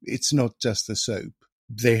filmmakers. It's not just a soap.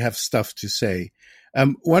 They have stuff to say.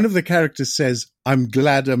 One of the characters says, "I'm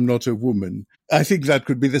glad I'm not a woman." I think that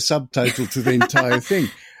could be the subtitle to the entire thing.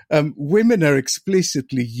 Women are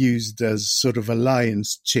explicitly used as sort of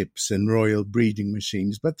alliance chips and royal breeding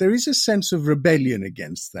machines, but there is a sense of rebellion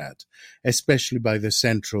against that, especially by the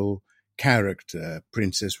central character,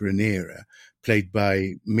 Princess Rhaenyra, played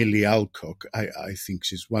by Millie Alcock. I think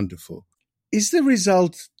she's wonderful. Is the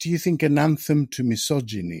result, do you think, an anthem to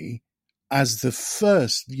misogyny, as the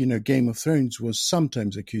first, Game of Thrones was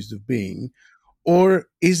sometimes accused of being, or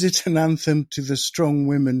is it an anthem to the strong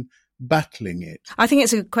women battling it? I think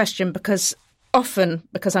it's a good question because often,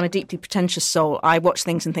 because I'm a deeply pretentious soul, I watch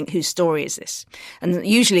things and think, whose story is this? And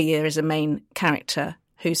usually there is a main character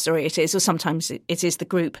whose story it is, or sometimes it is the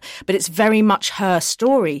group. But it's very much her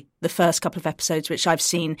story, the first couple of episodes which I've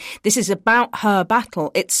seen. This is about her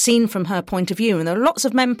battle. It's seen from her point of view. And there are lots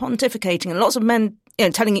of men pontificating and lots of men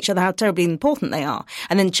telling each other how terribly important they are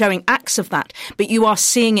and then showing acts of that. But you are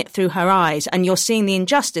seeing it through her eyes and you're seeing the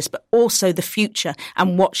injustice, but also the future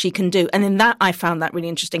and what she can do. And in that, I found that really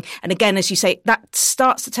interesting. And again, as you say, that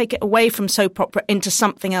starts to take it away from soap opera into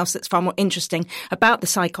something else that's far more interesting about the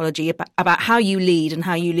psychology, about how you lead and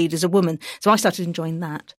how you lead as a woman. So I started enjoying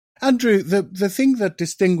that. Andrew, the thing that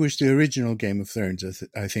distinguished the original Game of Thrones,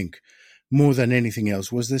 I think, more than anything else,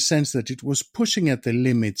 was the sense that it was pushing at the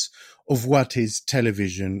limits of what is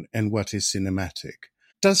television and what is cinematic.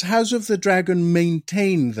 Does House of the Dragon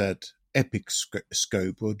maintain that epic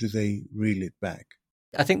scope, or do they reel it back?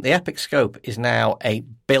 I think the epic scope is now a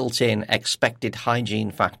built-in expected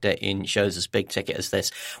hygiene factor in shows as big ticket as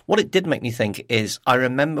this. What it did make me think is I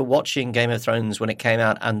remember watching Game of Thrones when it came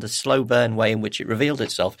out and the slow burn way in which it revealed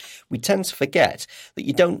itself. We tend to forget that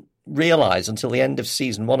you don't realise until the end of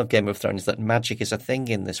season 1 of Game of Thrones that magic is a thing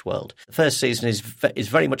in this world. The first season is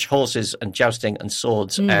very much horses and jousting and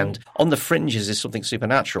swords, and on the fringes is something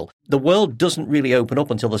supernatural. The world doesn't really open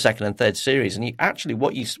up until the second and third series, and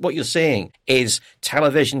what you're seeing is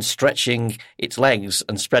television stretching its legs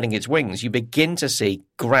and spreading its wings. You begin to see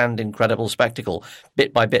grand, incredible spectacle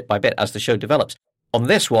bit by bit by bit as the show develops. On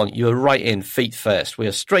this one, you're right in feet first. We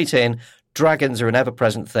are straight in. Dragons are an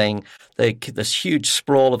ever-present thing. This huge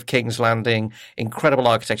sprawl of King's Landing, incredible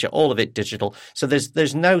architecture, all of it digital. So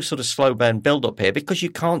there's no sort of slow burn build-up here because you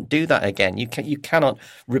can't do that again. You cannot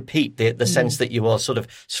repeat the sense that you are sort of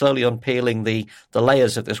slowly unpeeling the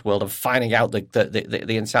layers of this world and finding out the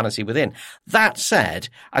insanity within. That said,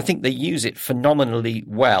 I think they use it phenomenally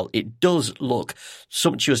well. It does look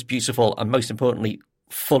sumptuous, beautiful, and most importantly,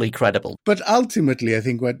 fully credible. But ultimately, I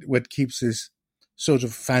think what keeps this sort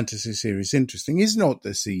of fantasy series interesting is not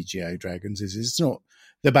the CGI dragons, it's not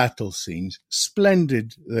the battle scenes,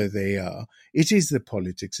 splendid though they are. It is the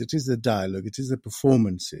politics, it is the dialogue, it is the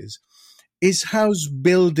performances. Is House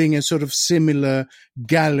building a sort of similar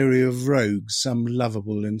gallery of rogues, some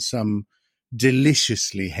lovable and some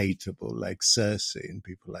deliciously hateable, like Cersei and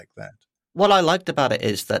people like that? What I liked about it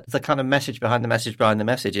is that the kind of message behind the message behind the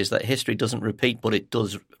message is that history doesn't repeat, but it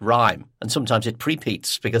does rhyme. And sometimes it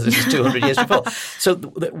prepeats because this is 200 years before. So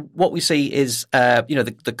what we see is,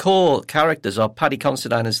 the core characters are Paddy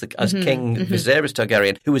Considine as King Viserys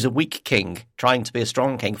Targaryen, who is a weak king trying to be a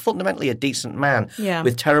strong king, fundamentally a decent man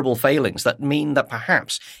with terrible failings that mean that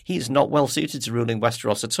perhaps he's not well suited to ruling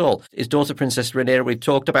Westeros at all. His daughter, Princess Rhaenyra, we've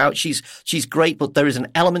talked about. She's great, but there is an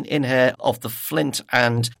element in her of the flint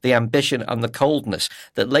and the ambition and the coldness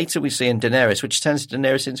that later we see in Daenerys, which turns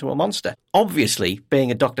Daenerys into a monster. Obviously,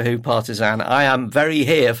 being a Doctor Who partisan, I am very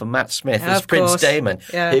here for Matt Smith as Prince Daemon.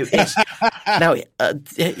 Yeah. Who is, now,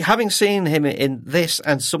 having seen him in this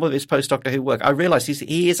and some of his post-Doctor Who work, I realise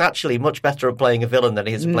he is actually much better at playing a villain than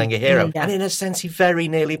he is at playing a hero. And in a sense, he very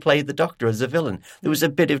nearly played the Doctor as a villain. There was a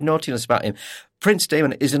bit of naughtiness about him. Prince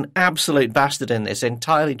Daemon is an absolute bastard in this,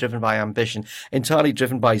 entirely driven by ambition, entirely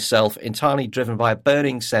driven by self, entirely driven by a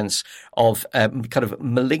burning sense of kind of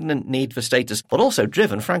malignant need for status, but also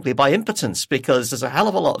driven, frankly, by impotence, because there's a hell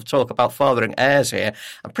of a lot of talk about fathering heirs here,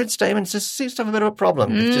 and Prince Daemon just seems to have a bit of a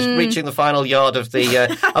problem with just reaching the final final yard of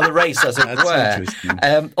the race, as it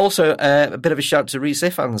were. Also, a bit of a shout to Rhys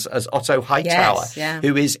Ifans as Otto Hightower,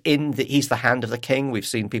 who is he's the Hand of the King. We've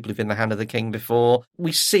seen people who've been the Hand of the King before.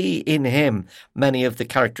 We see in him many of the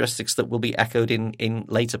characteristics that will be echoed in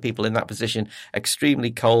later people in that position.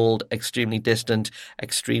 Extremely cold, extremely distant,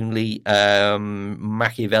 extremely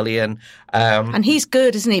Machiavellian. And he's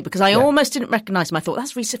good, isn't he? Because I almost didn't recognise him. I thought,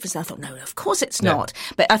 that's Rhys Ifans. I thought, no, of course it's not.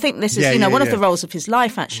 But I think this is, one of the roles of his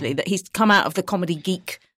life, actually, that he's come out of the comedy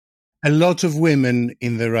geek. A lot of women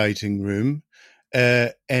in the writing room,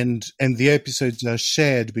 and the episodes are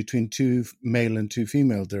shared between 2 male and 2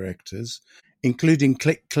 female directors, including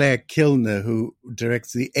Claire Kilner, who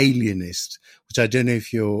directs The Alienist, which I don't know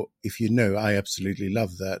if you know. I absolutely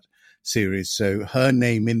love that series. So her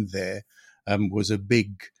name in there was a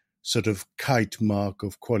big sort of kite mark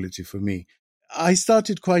of quality for me. I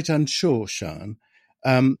started quite unsure, Sean,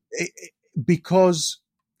 because,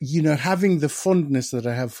 having the fondness that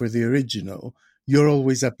I have for the original, you're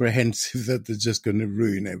always apprehensive that they're just going to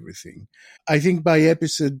ruin everything. I think by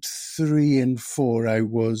episode 3 and 4, I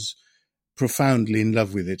was profoundly in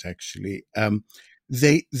love with it, actually.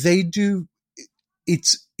 They do,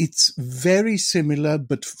 it's very similar,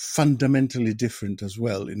 but fundamentally different as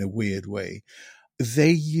well, in a weird way.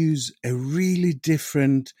 They use a really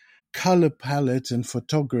different color palette and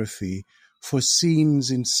photography for scenes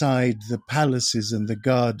inside the palaces and the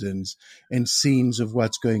gardens, and scenes of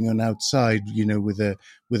what's going on outside, with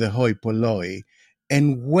a hoi polloi.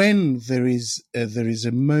 And when there is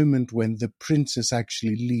a moment when the princess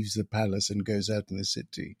actually leaves the palace and goes out in the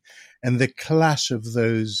city, and the clash of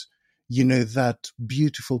those, that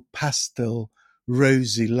beautiful pastel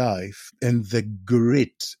rosy life and the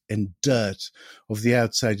grit and dirt of the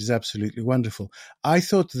outside is absolutely wonderful. I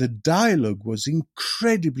thought the dialogue was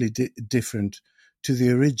incredibly different to the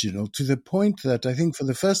original, to the point that I think for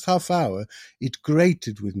the first half hour it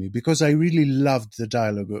grated with me, because I really loved the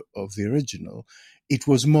dialogue of the original. It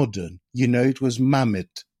was modern, it was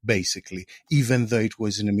Mamet, basically, even though it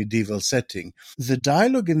was in a medieval setting. The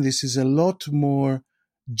dialogue in this is a lot more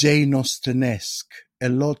Jane Austen-esque, a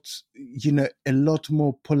lot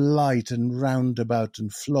more polite and roundabout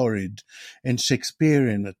and florid and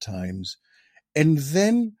Shakespearean at times. And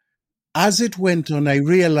then, as it went on, I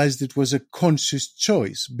realized it was a conscious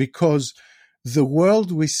choice, because the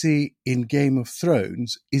world we see in Game of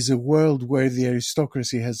Thrones is a world where the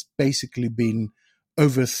aristocracy has basically been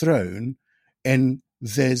overthrown and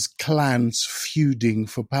there's clans feuding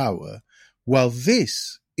for power, while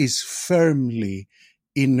this is firmly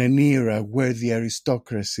in an era where the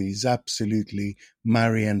aristocracy is absolutely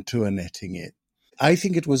Marie Antoinetting it. I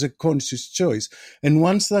think it was a conscious choice. And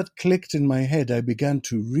once that clicked in my head, I began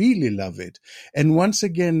to really love it. And once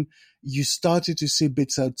again, you started to see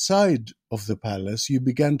bits outside of the palace. You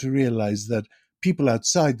began to realize that people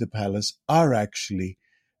outside the palace are actually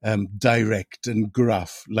direct and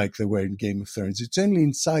gruff like they were in Game of Thrones. It's only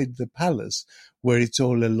inside the palace where it's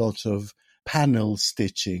all a lot of panel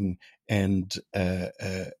stitching and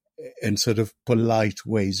sort of polite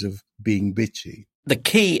ways of being bitchy. The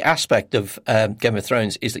key aspect of Game of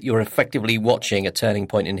Thrones is that you're effectively watching a turning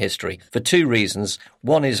point in history for 2 reasons.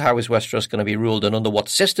 One is, how is Westeros going to be ruled, and under what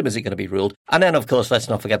system is it going to be ruled? And then, of course, let's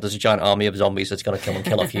not forget there's a giant army of zombies that's going to come and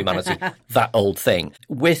kill off humanity. That old thing.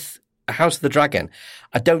 With House of the Dragon,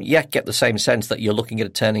 I don't yet get the same sense that you're looking at a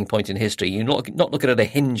turning point in history. You're not looking at a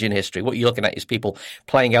hinge in history. What you're looking at is people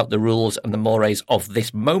playing out the rules and the mores of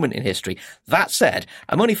this moment in history. That said,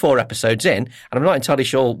 I'm only 4 episodes in, and I'm not entirely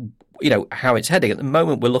sure how it's heading. At the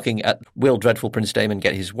moment, we're looking at, will dreadful Prince Daemon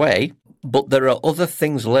get his way? But there are other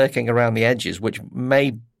things lurking around the edges which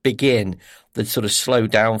may begin the sort of slow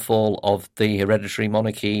downfall of the hereditary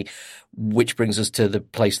monarchy, which brings us to the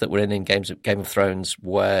place that we're in Game of Thrones,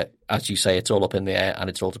 where, as you say, it's all up in the air and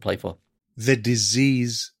it's all to play for. The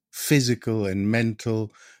disease, physical and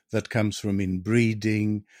mental, that comes from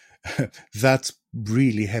inbreeding, that's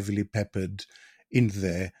really heavily peppered in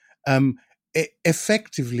there.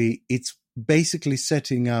 Effectively, it's basically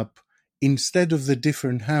setting up, instead of the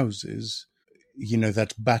different houses,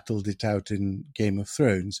 that battled it out in Game of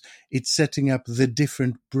Thrones, it's setting up the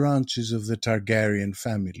different branches of the Targaryen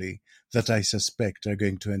family that I suspect are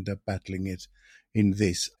going to end up battling it in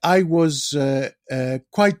this. I was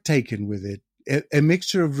quite taken with it. A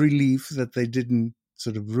mixture of relief that they didn't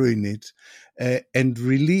sort of ruin it, and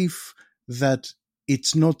relief that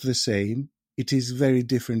it's not the same. It is very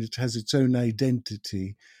different. It has its own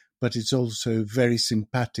identity, but it's also very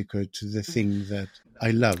simpatico to the thing that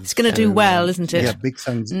I love. It's going to do well, isn't it? Yeah, big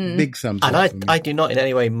thumbs And up. I do not in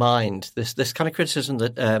any way mind this kind of criticism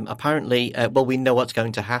that apparently, we know what's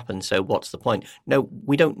going to happen, so what's the point? No,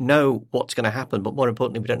 we don't know what's going to happen, but more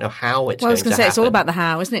importantly, we don't know how it's going to happen. I was going to say, it's all about the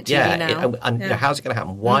how, isn't it, TV now? You know, how's it going to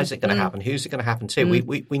happen? Why is it going to happen? Who's it going to happen to?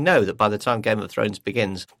 We know that by the time Game of Thrones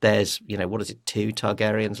begins, there's, 2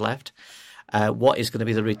 Targaryens left. What is going to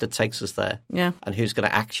be the route that takes us there? Yeah. And who's going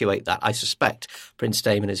to actuate that? I suspect Prince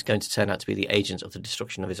Daemon is going to turn out to be the agent of the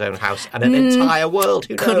destruction of his own house and an entire world.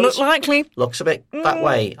 Who knows? Could look likely. Looks a bit that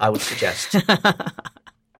way, I would suggest.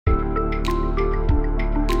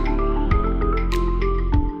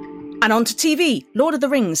 And on to TV. Lord of the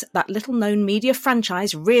Rings, that little-known media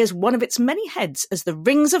franchise, rears one of its many heads as the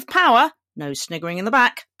Rings of Power, no sniggering in the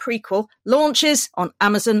back, prequel, launches on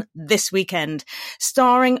Amazon this weekend.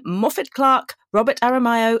 Starring Moffat Clark, Robert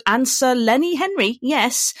Aramayo and Sir Lenny Henry,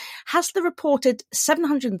 yes, has the reported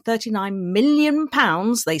 £739 million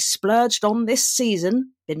they splurged on this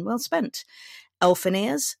season been well spent?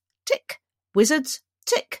 Elfineers? Tick. Wizards?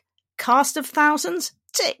 Tick. Cast of thousands?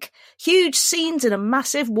 Tick. Huge scenes in a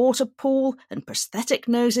massive water pool and prosthetic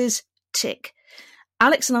noses? Tick.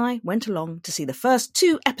 Alex and I went along to see the first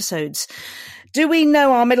 2 episodes. Do we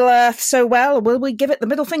know our Middle-earth so well, or will we give it the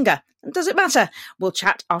middle finger? And does it matter? We'll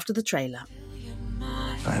chat after the trailer.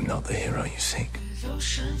 I am not the hero you seek.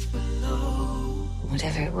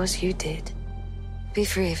 Whatever it was you did, be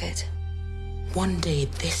free of it. One day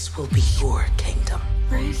this will be your kingdom.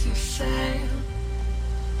 Raise your sail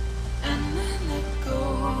and then let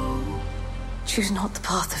go. Choose not the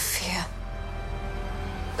path of fear,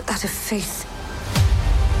 but that of faith.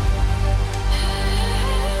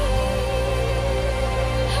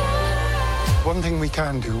 One thing we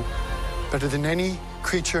can do, better than any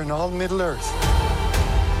creature in all Middle-earth,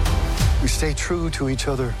 we stay true to each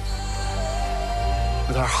other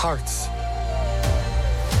with our hearts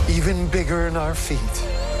even bigger than our feet.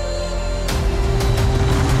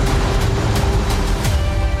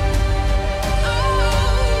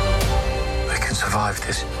 We can survive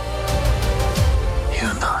this, you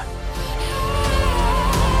and I.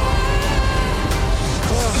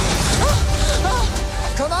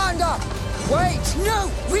 Commander! Wait!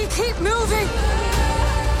 No! We keep moving!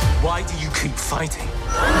 Why do you keep fighting?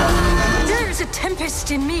 There is a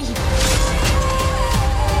tempest in me.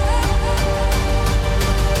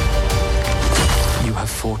 You have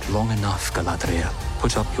fought long enough, Galadriel.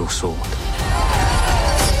 Put up your sword.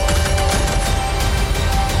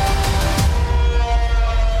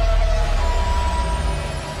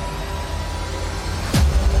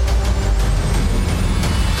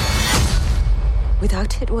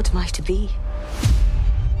 Without it, what am I to be?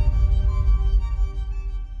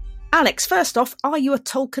 Alex, first off, are you a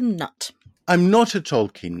Tolkien nut? I'm not a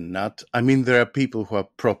Tolkien nut. I mean, there are people who are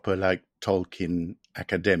proper, like, Tolkien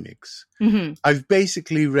academics. Mm-hmm. I've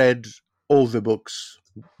basically read all the books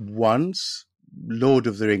once, Lord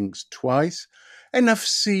of the Rings twice, and I've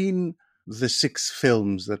seen the 6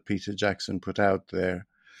 films that Peter Jackson put out there.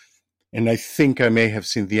 And I think I may have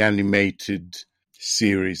seen the animated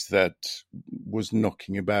series that was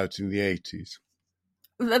knocking about in the 80s.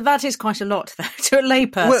 That is quite a lot, though, to a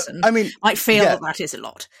layperson. Well, I mean, I feel that is a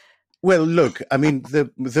lot. Well, look, I mean,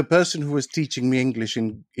 the person who was teaching me English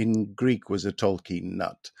in Greek was a Tolkien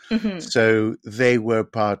nut. Mm-hmm. So they were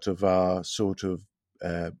part of our sort of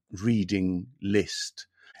reading list.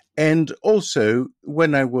 And also,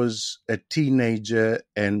 when I was a teenager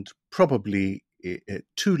and probably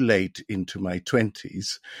too late into my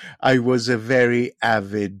 20s, I was a very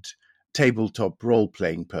avid tabletop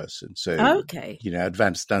role-playing person. So, okay.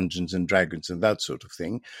 Advanced Dungeons and Dragons and that sort of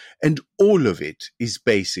thing. And all of it is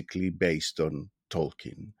basically based on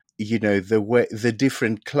Tolkien. The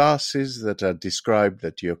different classes that are described,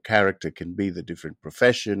 that your character can be, the different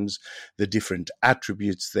professions, the different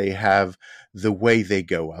attributes they have, the way they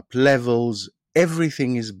go up levels,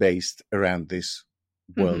 everything is based around this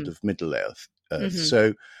world of Middle-earth.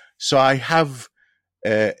 So I have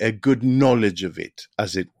a good knowledge of it,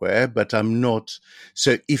 as it were, but I'm not.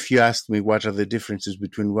 So if you asked me what are the differences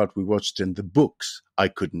between what we watched and the books, I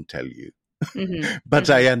couldn't tell you. But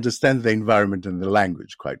I understand the environment and the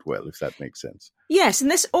language quite well, if that makes sense. Yes, and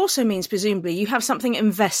this also means presumably you have something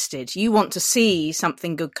invested. You want to see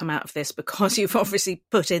something good come out of this because you've obviously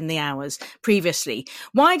put in the hours previously.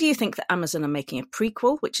 Why do you think that Amazon are making a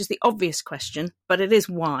prequel, which is the obvious question, but it is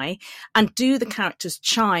why? And do the characters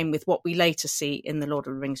chime with what we later see in the Lord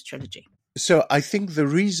of the Rings trilogy? So I think the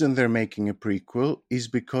reason they're making a prequel is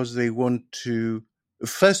because they want to,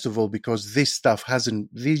 first of all, because these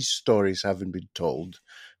stories haven't been told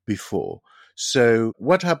before. So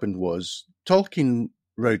what happened was Tolkien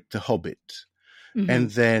wrote The Hobbit. Mm-hmm.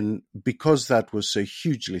 And then because that was so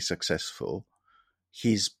hugely successful,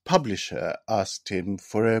 his publisher asked him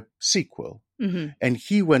for a sequel. Mm-hmm. And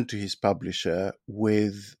he went to his publisher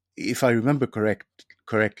with, if I remember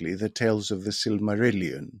correctly, The Tales of the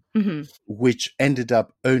Silmarillion, mm-hmm. which ended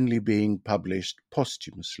up only being published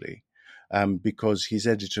posthumously. Because his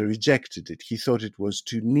editor rejected it. He thought it was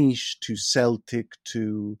too niche, too Celtic,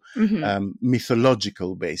 too mm-hmm.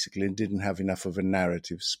 Mythological, basically, and didn't have enough of a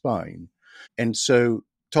narrative spine. And so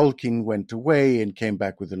Tolkien went away and came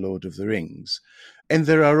back with The Lord of the Rings. And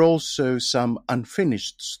there are also some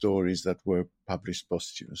unfinished stories that were published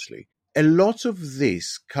posthumously. A lot of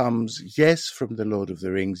this comes, yes, from The Lord of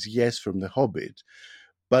the Rings, yes, from The Hobbit,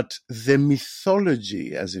 but the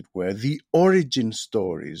mythology, as it were, the origin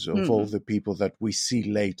stories of all the people that we see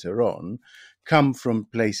later on come from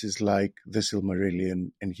places like the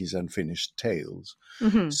Silmarillion and his unfinished tales.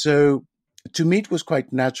 Mm-hmm. So to me, it was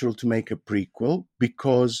quite natural to make a prequel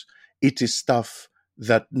because it is stuff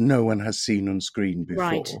that no one has seen on screen before.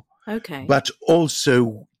 Right. Okay. But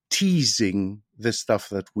also teasing the stuff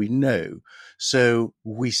that we know. So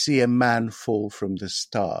we see a man fall from the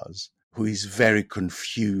stars who is very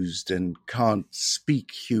confused and can't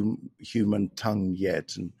speak human tongue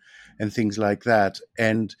yet and things like that.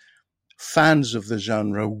 And fans of the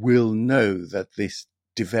genre will know that this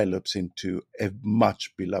develops into a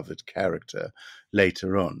much beloved character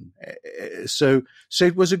later on. So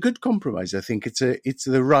it was a good compromise. I think it's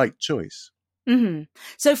the right choice. Mm-hmm.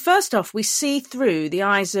 So first off, we see through the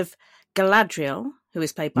eyes of Galadriel, who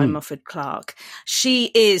is played by Moffat Clark.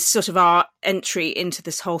 She is sort of our entry into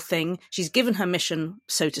this whole thing. She's given her mission,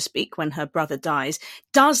 so to speak, when her brother dies.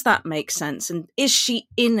 Does that make sense? And is she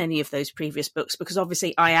in any of those previous books? Because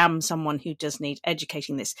obviously I am someone who does need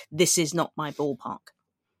educating this. This is not my ballpark.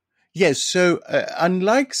 Yes, so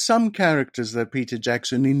unlike some characters that Peter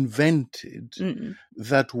Jackson invented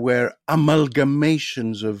that were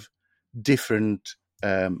amalgamations of different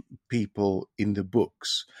people in the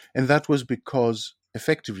books, and that was because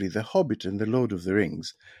effectively The Hobbit and The Lord of the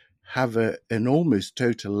Rings have an almost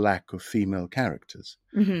total lack of female characters.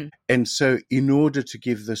 Mm-hmm. And so in order to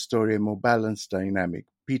give the story a more balanced dynamic,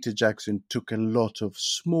 Peter Jackson took a lot of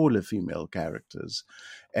smaller female characters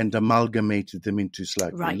and amalgamated them into a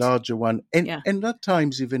slightly larger one, and at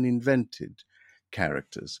times even invented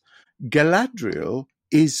characters. Galadriel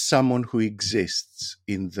is someone who exists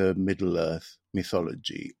in the Middle-earth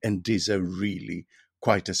mythology and is really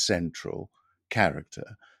quite a central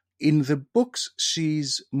character. In the books,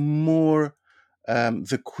 she's more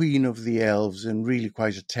the queen of the elves and really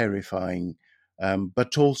quite a terrifying,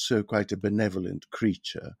 but also quite a benevolent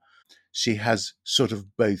creature. She has sort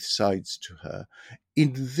of both sides to her.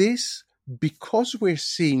 In this, because we're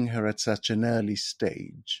seeing her at such an early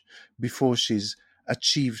stage, before she's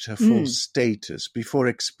achieved her full status, before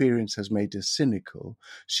experience has made her cynical,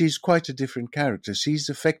 she's quite a different character. She's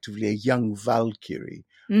effectively a young Valkyrie,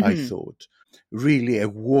 I thought. Really a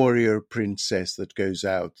warrior princess that goes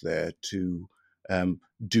out there to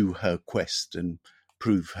do her quest and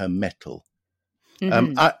prove her mettle.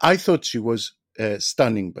 I thought she was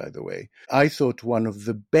stunning, by the way. I thought one of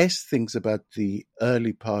the best things about the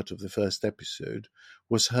early part of the first episode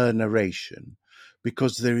was her narration,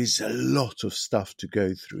 because there is a lot of stuff to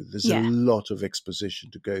go through. There's a lot of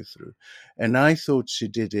exposition to go through. And I thought she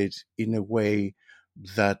did it in a way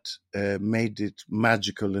that made it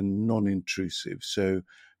magical and non-intrusive. So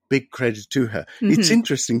big credit to her. It's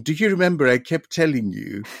interesting. Do you remember I kept telling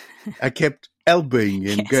you, I kept elbowing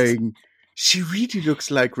you and going, she really looks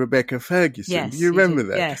like Rebecca Ferguson. Yes, you remember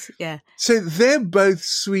that? Yes, yeah. So they're both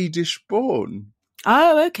Swedish born.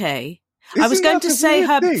 Oh, okay. I was going to say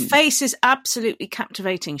her thing? face is absolutely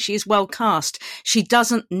captivating. She is well cast. She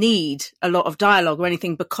doesn't need a lot of dialogue or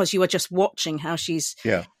anything because you are just watching how she's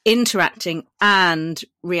interacting and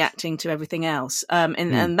reacting to everything else.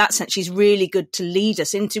 In that sense, she's really good to lead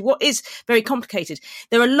us into what is very complicated.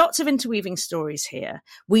 There are lots of interweaving stories here.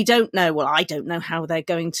 We don't know, well, I don't know how they're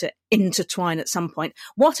going to intertwine at some point.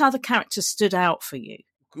 What other characters stood out for you?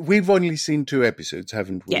 We've only seen 2 episodes,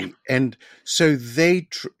 haven't we? Yeah. And so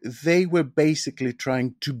they were basically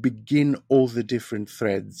trying to begin all the different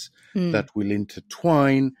threads that will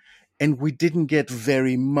intertwine, and we didn't get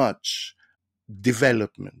very much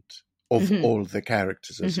development of all the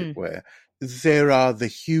characters, as it were. There are the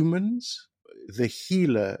humans. The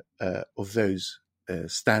healer of those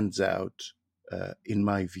stands out, in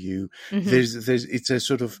my view. It's a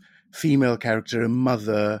sort of female character, a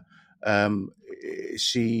mother.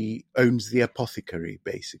 She owns the apothecary,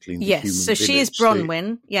 basically. In the human so village. she is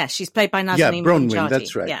Bronwyn. Yes, she's played by Nazanin Bronwyn, Punjabi.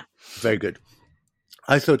 that's right. Yeah. Very good.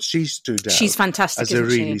 I thought she stood out. She's fantastic, as a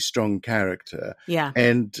really strong character. Yeah.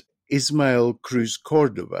 And Ismael Cruz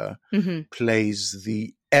Cordova plays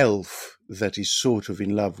the elf that is sort of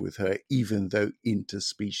in love with her, even though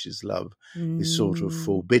interspecies love is sort of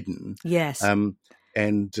forbidden. Yes. And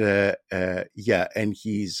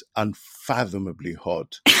he's unfathomably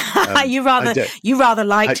hot. You rather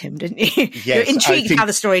liked him, didn't you? Yes, You're intrigued how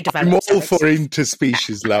the story develops. I'm all for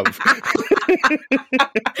interspecies love.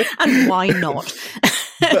 And why not?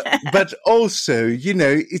 but also,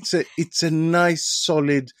 it's a nice,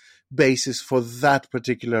 solid basis for that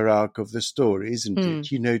particular arc of the story, isn't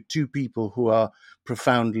it? Two people who are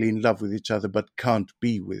profoundly in love with each other but can't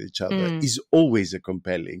be with each other is always a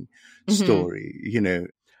compelling story.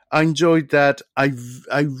 I enjoyed that. I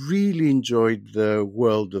really enjoyed the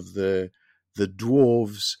world of the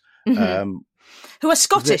dwarves, who are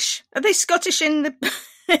Scottish. Are they Scottish in the?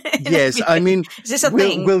 Yes, I mean, is this a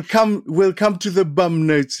thing? We'll come to the bum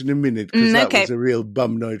notes in a minute, because that was a real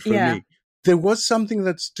bum note for me. There was something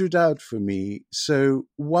that stood out for me. So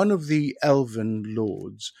one of the elven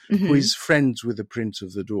lords, who is friends with the Prince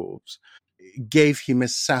of the Dwarves, gave him a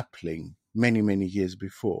sapling many, many years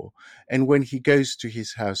before. And when he goes to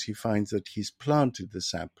his house, he finds that he's planted the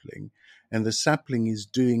sapling, and the sapling is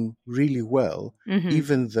doing really well,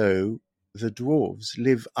 even though the dwarves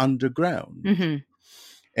live underground.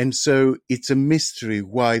 And so it's a mystery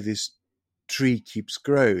why this tree keeps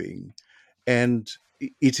growing. And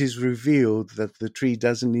it is revealed that the tree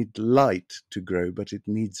doesn't need light to grow, but it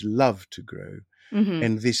needs love to grow.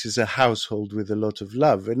 And this is a household with a lot of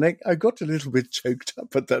love. And I got a little bit choked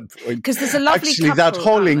up at that point. Because there's a lovely couple, that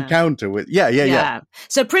whole encounter with... Yeah.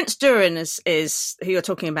 So Prince Durin is who you're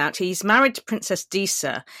talking about. He's married to Princess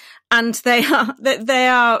Disa. And they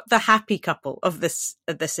are the happy couple of the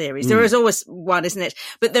series. There is always one, isn't it?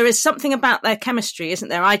 But there is something about their chemistry, isn't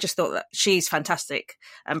there? I just thought that she's fantastic.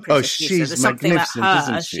 And Princess Disa. She's There's something about her.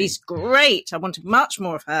 Isn't she? She's great. I wanted much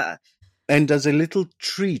more of her. And as a little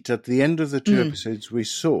treat, at the end of the 2 episodes we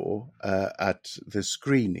saw at the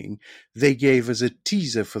screening, they gave us a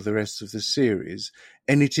teaser for the rest of the series.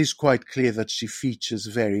 And it is quite clear that she features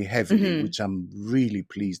very heavily, which I'm really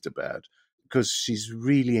pleased about, because she's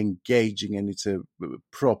really engaging and it's a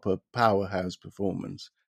proper powerhouse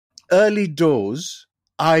performance. Early doors,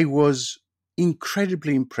 I was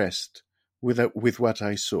incredibly impressed with what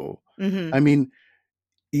I saw. I mean,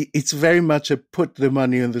 it's very much a put the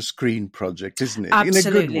money on the screen project, isn't it?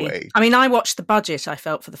 Absolutely. In a good way. I mean, I watched the budget, I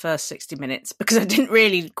felt, for the first 60 minutes because I didn't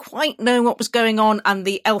really quite know what was going on, and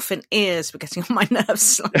the elfin ears were getting on my nerves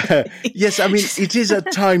slightly. Yes, I mean, it is at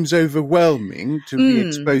times overwhelming to be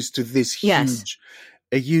exposed to this huge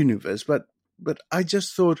universe, but I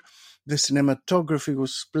just thought the cinematography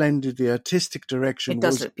was splendid, the artistic direction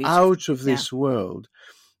was out of this world.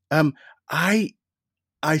 I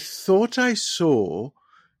thought I saw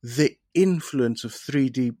the influence of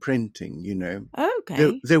 3D printing,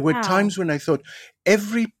 Okay. There were times when I thought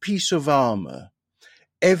every piece of armor,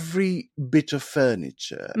 every bit of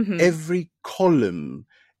furniture, every column,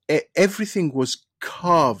 everything was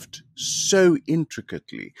carved so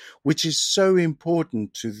intricately, which is so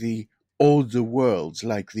important to the older worlds,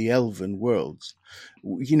 like the elven worlds,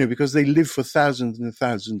 because they live for thousands and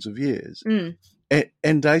thousands of years.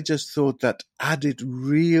 And I just thought that added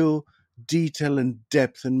real detail and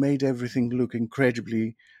depth and made everything look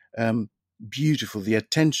incredibly beautiful. The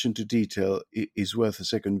attention to detail is worth a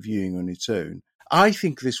second viewing on its own. I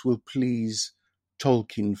think this will please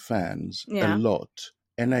Tolkien fans a lot,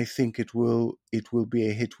 and I think it will be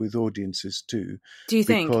a hit with audiences too. Do you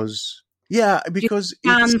think? Because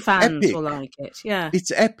fans epic. will like it. Yeah,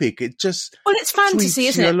 it's epic. It just it's fantasy,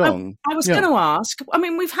 isn't it? I was going to ask. I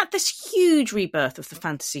mean, we've had this huge rebirth of the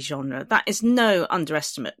fantasy genre. That is no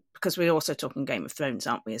underestimate, because we're also talking Game of Thrones,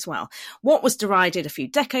 aren't we, as well? What was derided a few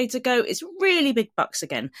decades ago is really big bucks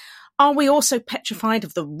again. Are we also petrified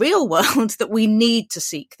of the real world that we need to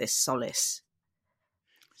seek this solace?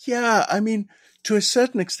 Yeah, I mean, to a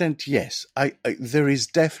certain extent, yes. There is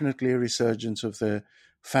definitely a resurgence of the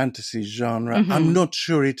fantasy genre. I'm not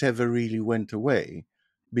sure it ever really went away,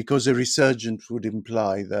 because a resurgence would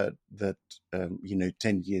imply that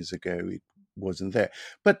 10 years ago it wasn't there.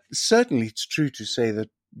 But certainly it's true to say that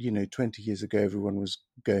 20 years ago everyone was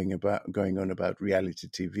going on about reality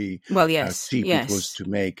TV. Well, yes, how cheap it was to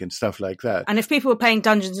make and stuff like that. And if people were playing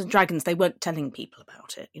Dungeons and Dragons, they weren't telling people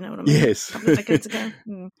about it. You know what I mean? Yes. A couple of decades ago.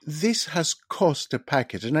 This has cost a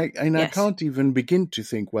packet, and I can't even begin to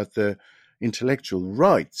think what the intellectual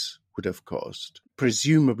rights would have cost.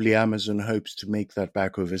 Presumably Amazon hopes to make that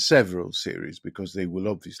back over several series, because they will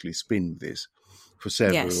obviously spin this for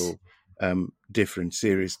several different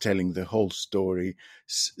series telling the whole story,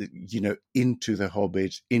 into The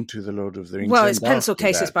Hobbit, into The Lord of the Rings. Well, it's pencil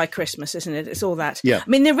cases by Christmas, isn't it? It's all that. Yeah. I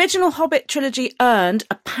mean, the original Hobbit trilogy earned,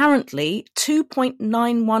 apparently,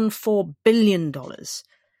 $2.914 billion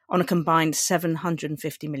on a combined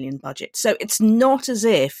 $750 million budget. So it's not as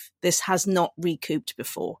if this has not recouped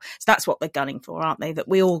before. So that's what they're gunning for, aren't they? That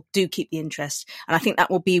we all do keep the interest. And I think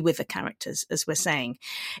that will be with the characters, as we're saying.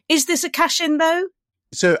 Is this a cash-in, though?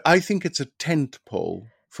 So I think it's a tentpole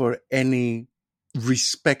for any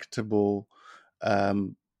respectable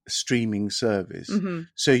streaming service. Mm-hmm.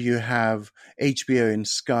 So you have HBO and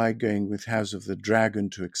Sky going with House of the Dragon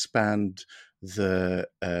to expand the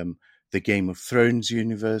Game of Thrones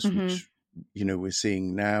universe, Mm-hmm. which we're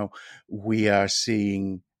seeing now. We are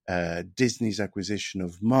seeing Disney's acquisition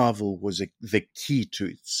of Marvel was the key to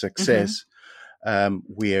its success.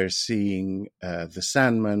 We are seeing The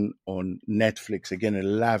Sandman on Netflix, again, a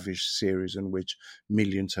lavish series in which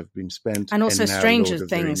millions have been spent. And also Stranger Lord of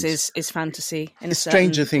Things the Rings is fantasy in a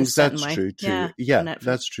Stranger certain, Things, that's way. true too. Yeah,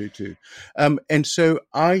 that's true too. And so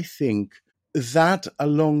I think that,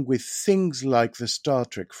 along with things like the Star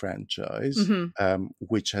Trek franchise,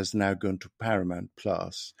 which has now gone to Paramount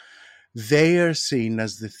Plus, they are seen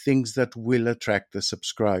as the things that will attract the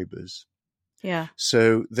subscribers. Yeah.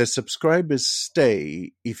 So the subscribers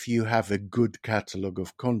stay if you have a good catalogue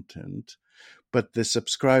of content, but the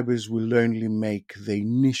subscribers will only make the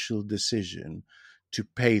initial decision to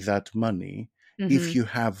pay that money if you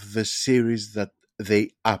have the series that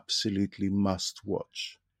they absolutely must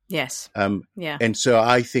watch. Yes. Yeah. And so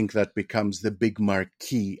I think that becomes the big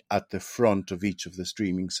marquee at the front of each of the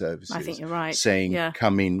streaming services. I think you're right. Saying, yeah.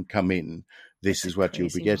 come in. This is what you'll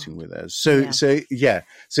be getting with us. So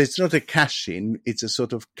it's not a cash in; it's a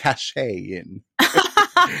sort of cachet in.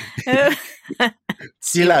 Do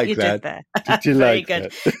you like that? Did you Very like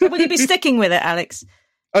good. that? Will you be sticking with it, Alex?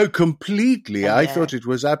 Oh, completely! I thought it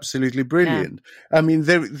was absolutely brilliant. Yeah. I mean,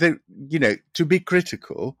 there, to be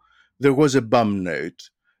critical, there was a bum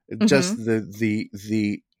note. Just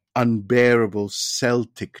the unbearable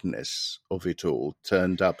Celticness of it all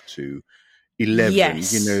turned up to 11.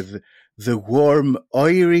 Yes. The warm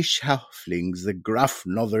Irish halflings, the gruff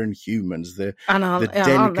northern humans, the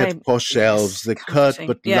delicate posh elves, the curt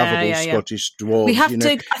but lovable Scottish dwarves. We have I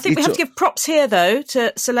think we have to give props here, though,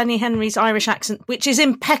 to Sir Lenny Henry's Irish accent, which is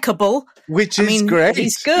impeccable. Which is great.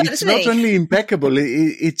 He's good, it's not only impeccable,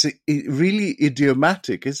 it's really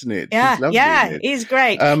idiomatic, isn't it? Yeah, he's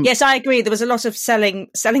great. Yes, I agree. There was a lot of selling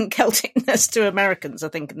Celticness to Americans, I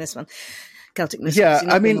think, in this one. Celticness,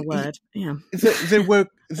 I mean, the word. Yeah. There were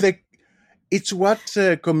it's what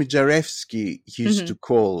Komijarewski used to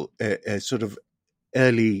call a sort of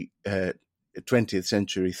early 20th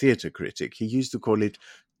century theatre critic. He used to call it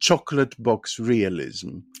chocolate box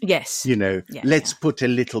realism. Yes. Let's put a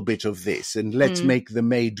little bit of this and let's make the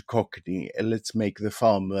maid Cockney and let's make the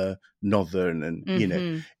farmer Northern.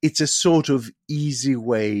 And, it's a sort of easy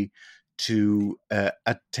way to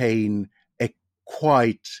attain a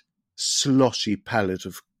quite sloshy palette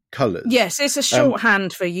of colours. Yes, it's a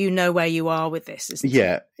shorthand for where you are with this, isn't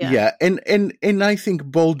it? Yeah. And I think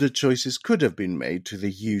bolder choices could have been made to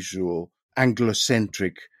the usual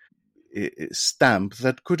Anglo-centric stamp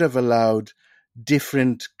that could have allowed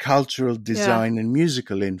different cultural design and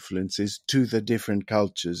musical influences to the different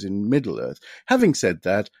cultures in Middle-earth. Having said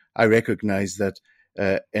that, I recognise that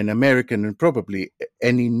an American and probably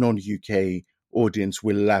any non-UK audience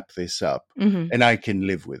will lap this up, and I can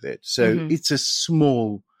live with it. So it's a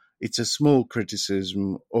small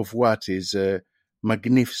criticism of what is a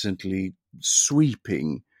magnificently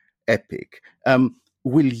sweeping epic.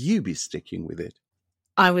 Will you be sticking with it?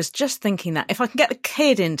 I was just thinking that if I can get the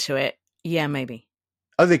kid into it, yeah, maybe.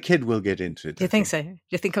 Oh, the kid will get into it. Do you think so? Do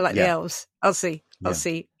you think I like the elves? I'll see.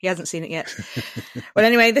 He hasn't seen it yet. Well,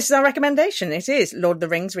 anyway, this is our recommendation. It is Lord of the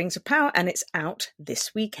Rings, Rings of Power, and it's out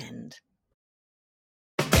this weekend.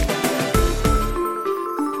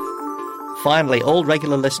 Finally, all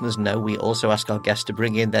regular listeners know we also ask our guests to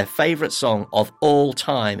bring in their favourite song of all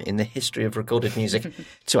time in the history of recorded music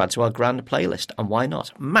to add to our grand playlist. And why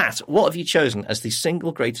not? Matt, what have you chosen as the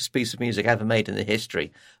single greatest piece of music ever made in the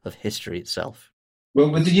history of history itself? Well,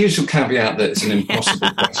 with the usual caveat that it's an impossible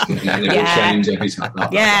question and it will change every time.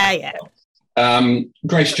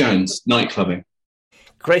 Grace Jones, Nightclubbing.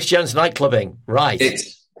 Grace Jones, Nightclubbing, right.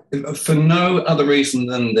 It's for no other reason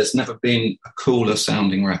than there's never been a cooler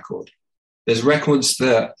sounding record. There's records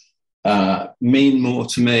that mean more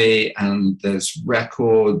to me, and there's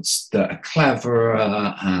records that are cleverer,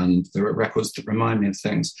 and there are records that remind me of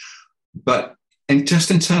things. But in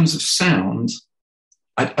terms of sound,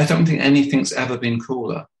 I don't think anything's ever been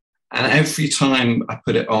cooler. And every time I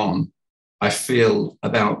put it on, I feel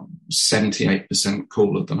about 78%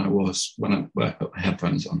 cooler than I was when I put my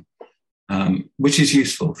headphones on, which is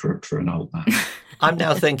useful for an old man. I'm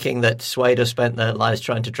now thinking that Suede have spent their lives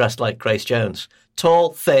trying to dress like Grace Jones.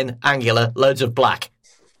 Tall, thin, angular, loads of black.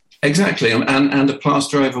 Exactly, and a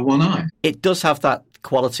plaster over one eye. It does have that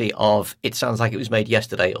quality of, it sounds like it was made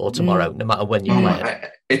yesterday or tomorrow, no matter when you play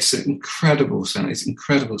it. It's incredible sound. It's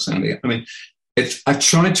incredible sounding. I mean, I've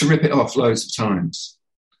tried to rip it off loads of times.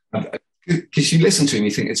 Because you listen to it and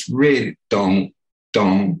you think it's really dong,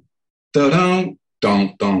 dong, da-dong,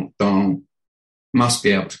 dong, dong, dong. Must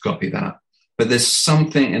be able to copy that. But there's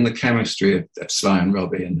something in the chemistry of Sly and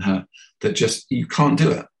Robbie and her that just, you can't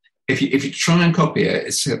do it. If you try and copy it,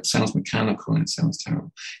 it sounds mechanical and it sounds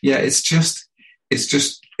terrible. Yeah, it's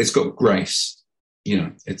got grace.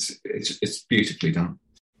 It's beautifully done.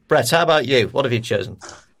 Brett, how about you? What have you chosen?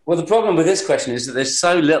 Well, the problem with this question is that there's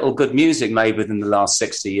so little good music made within the last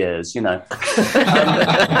 60 years,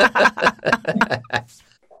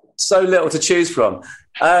 So little to choose from.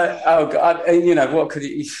 What could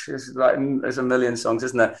you... There's a million songs,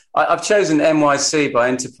 isn't there? I've chosen NYC by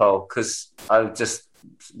Interpol because I just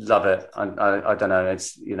love it. I don't know.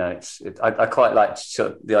 I quite like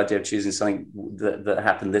the idea of choosing something that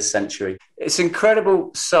happened this century. It's an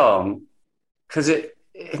incredible song because it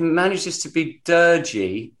manages to be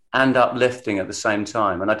dirgy and uplifting at the same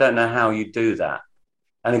time. And I don't know how you do that.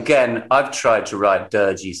 And again, I've tried to write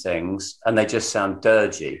dirgy things and they just sound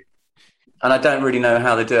dirgy. And I don't really know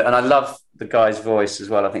how they do it. And I love the guy's voice as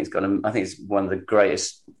well. I think he's one of the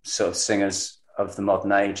greatest sort of singers of the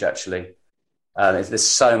modern age, actually. There's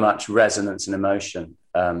so much resonance and emotion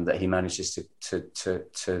that he manages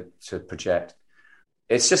to project.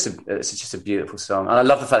 It's just a beautiful song, and I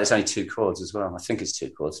love the fact it's only 2 chords as well. I think it's 2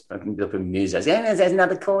 chords. I can look at music. There's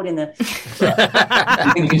another chord in there.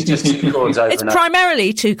 I think it's just 2 chords. It's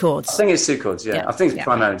primarily 2 chords. I think it's 2 chords. Yeah, I think it's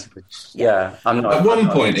primarily 2 chords. Yeah, I'm not. At one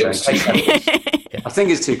point, it was 2 chords. I think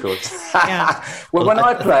it's 2 chords. Well, when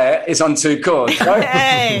I play it, it's on 2 chords. Right?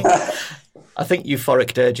 Hey. I think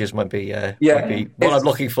euphoric dirges might be what I'm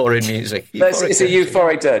looking for in music. It's a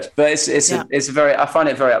euphoric dirge, but it's very. I find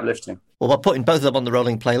it very uplifting. Well, we're putting both of them on the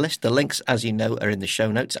rolling playlist. The links, as you know, are in the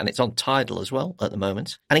show notes, and it's on Tidal as well at the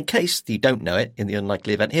moment. And in case you don't know it, in the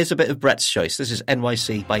unlikely event, here's a bit of Brett's choice. This is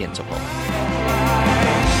NYC by Interpol.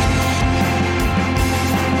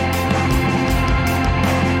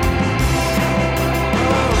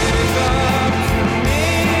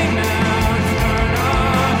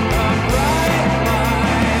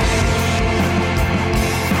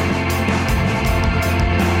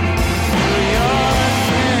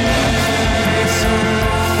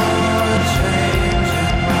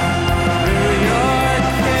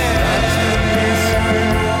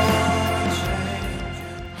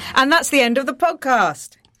 And that's the end of the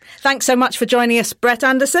podcast. Thanks so much for joining us, Brett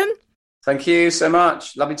Anderson. Thank you so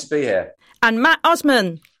much. Lovely to be here. And Matt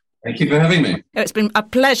Osman. Thank you for having me. It's been a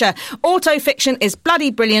pleasure. Autofiction is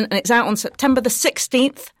bloody brilliant and it's out on September the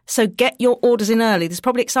 16th. So get your orders in early. There's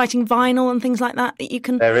probably exciting vinyl and things like that you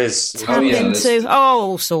can tap into.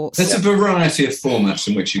 All sorts. There's a variety of formats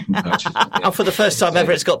in which you can purchase it. And for the first time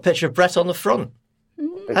ever, it's got a picture of Brett on the front.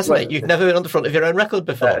 Hasn't it? You've never been on the front of your own record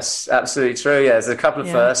before. That's absolutely true. Yeah, there's a couple of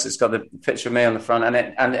firsts. It's got the picture of me on the front, and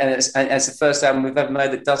it's the first album we've ever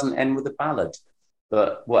made that doesn't end with a ballad.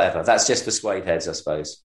 But whatever, that's just for Suede heads, I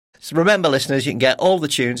suppose. So remember, listeners, you can get all the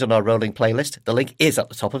tunes on our rolling playlist. The link is at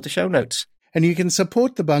the top of the show notes. And you can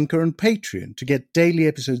support The Bunker on Patreon to get daily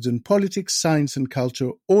episodes on politics, science and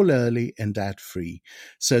culture, all early and ad-free.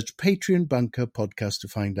 Search Patreon Bunker Podcast to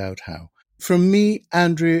find out how. From me,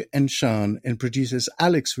 Andrew and Sean, and producers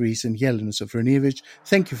Alex Rees and Jelena Sofronievich,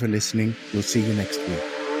 thank you for listening. We'll see you next week.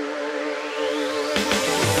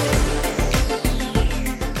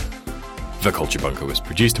 The Culture Bunker was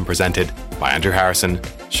produced and presented by Andrew Harrison,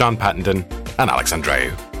 Sean Pattenden, and Alex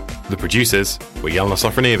Andreou. The producers were Jelena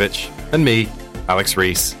Sofronievich and me, Alex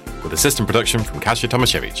Rees, with assistant production from Kasia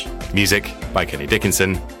Tomasiewicz. Music by Kenny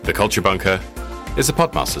Dickinson. The Culture Bunker is a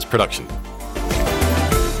Podmasters production.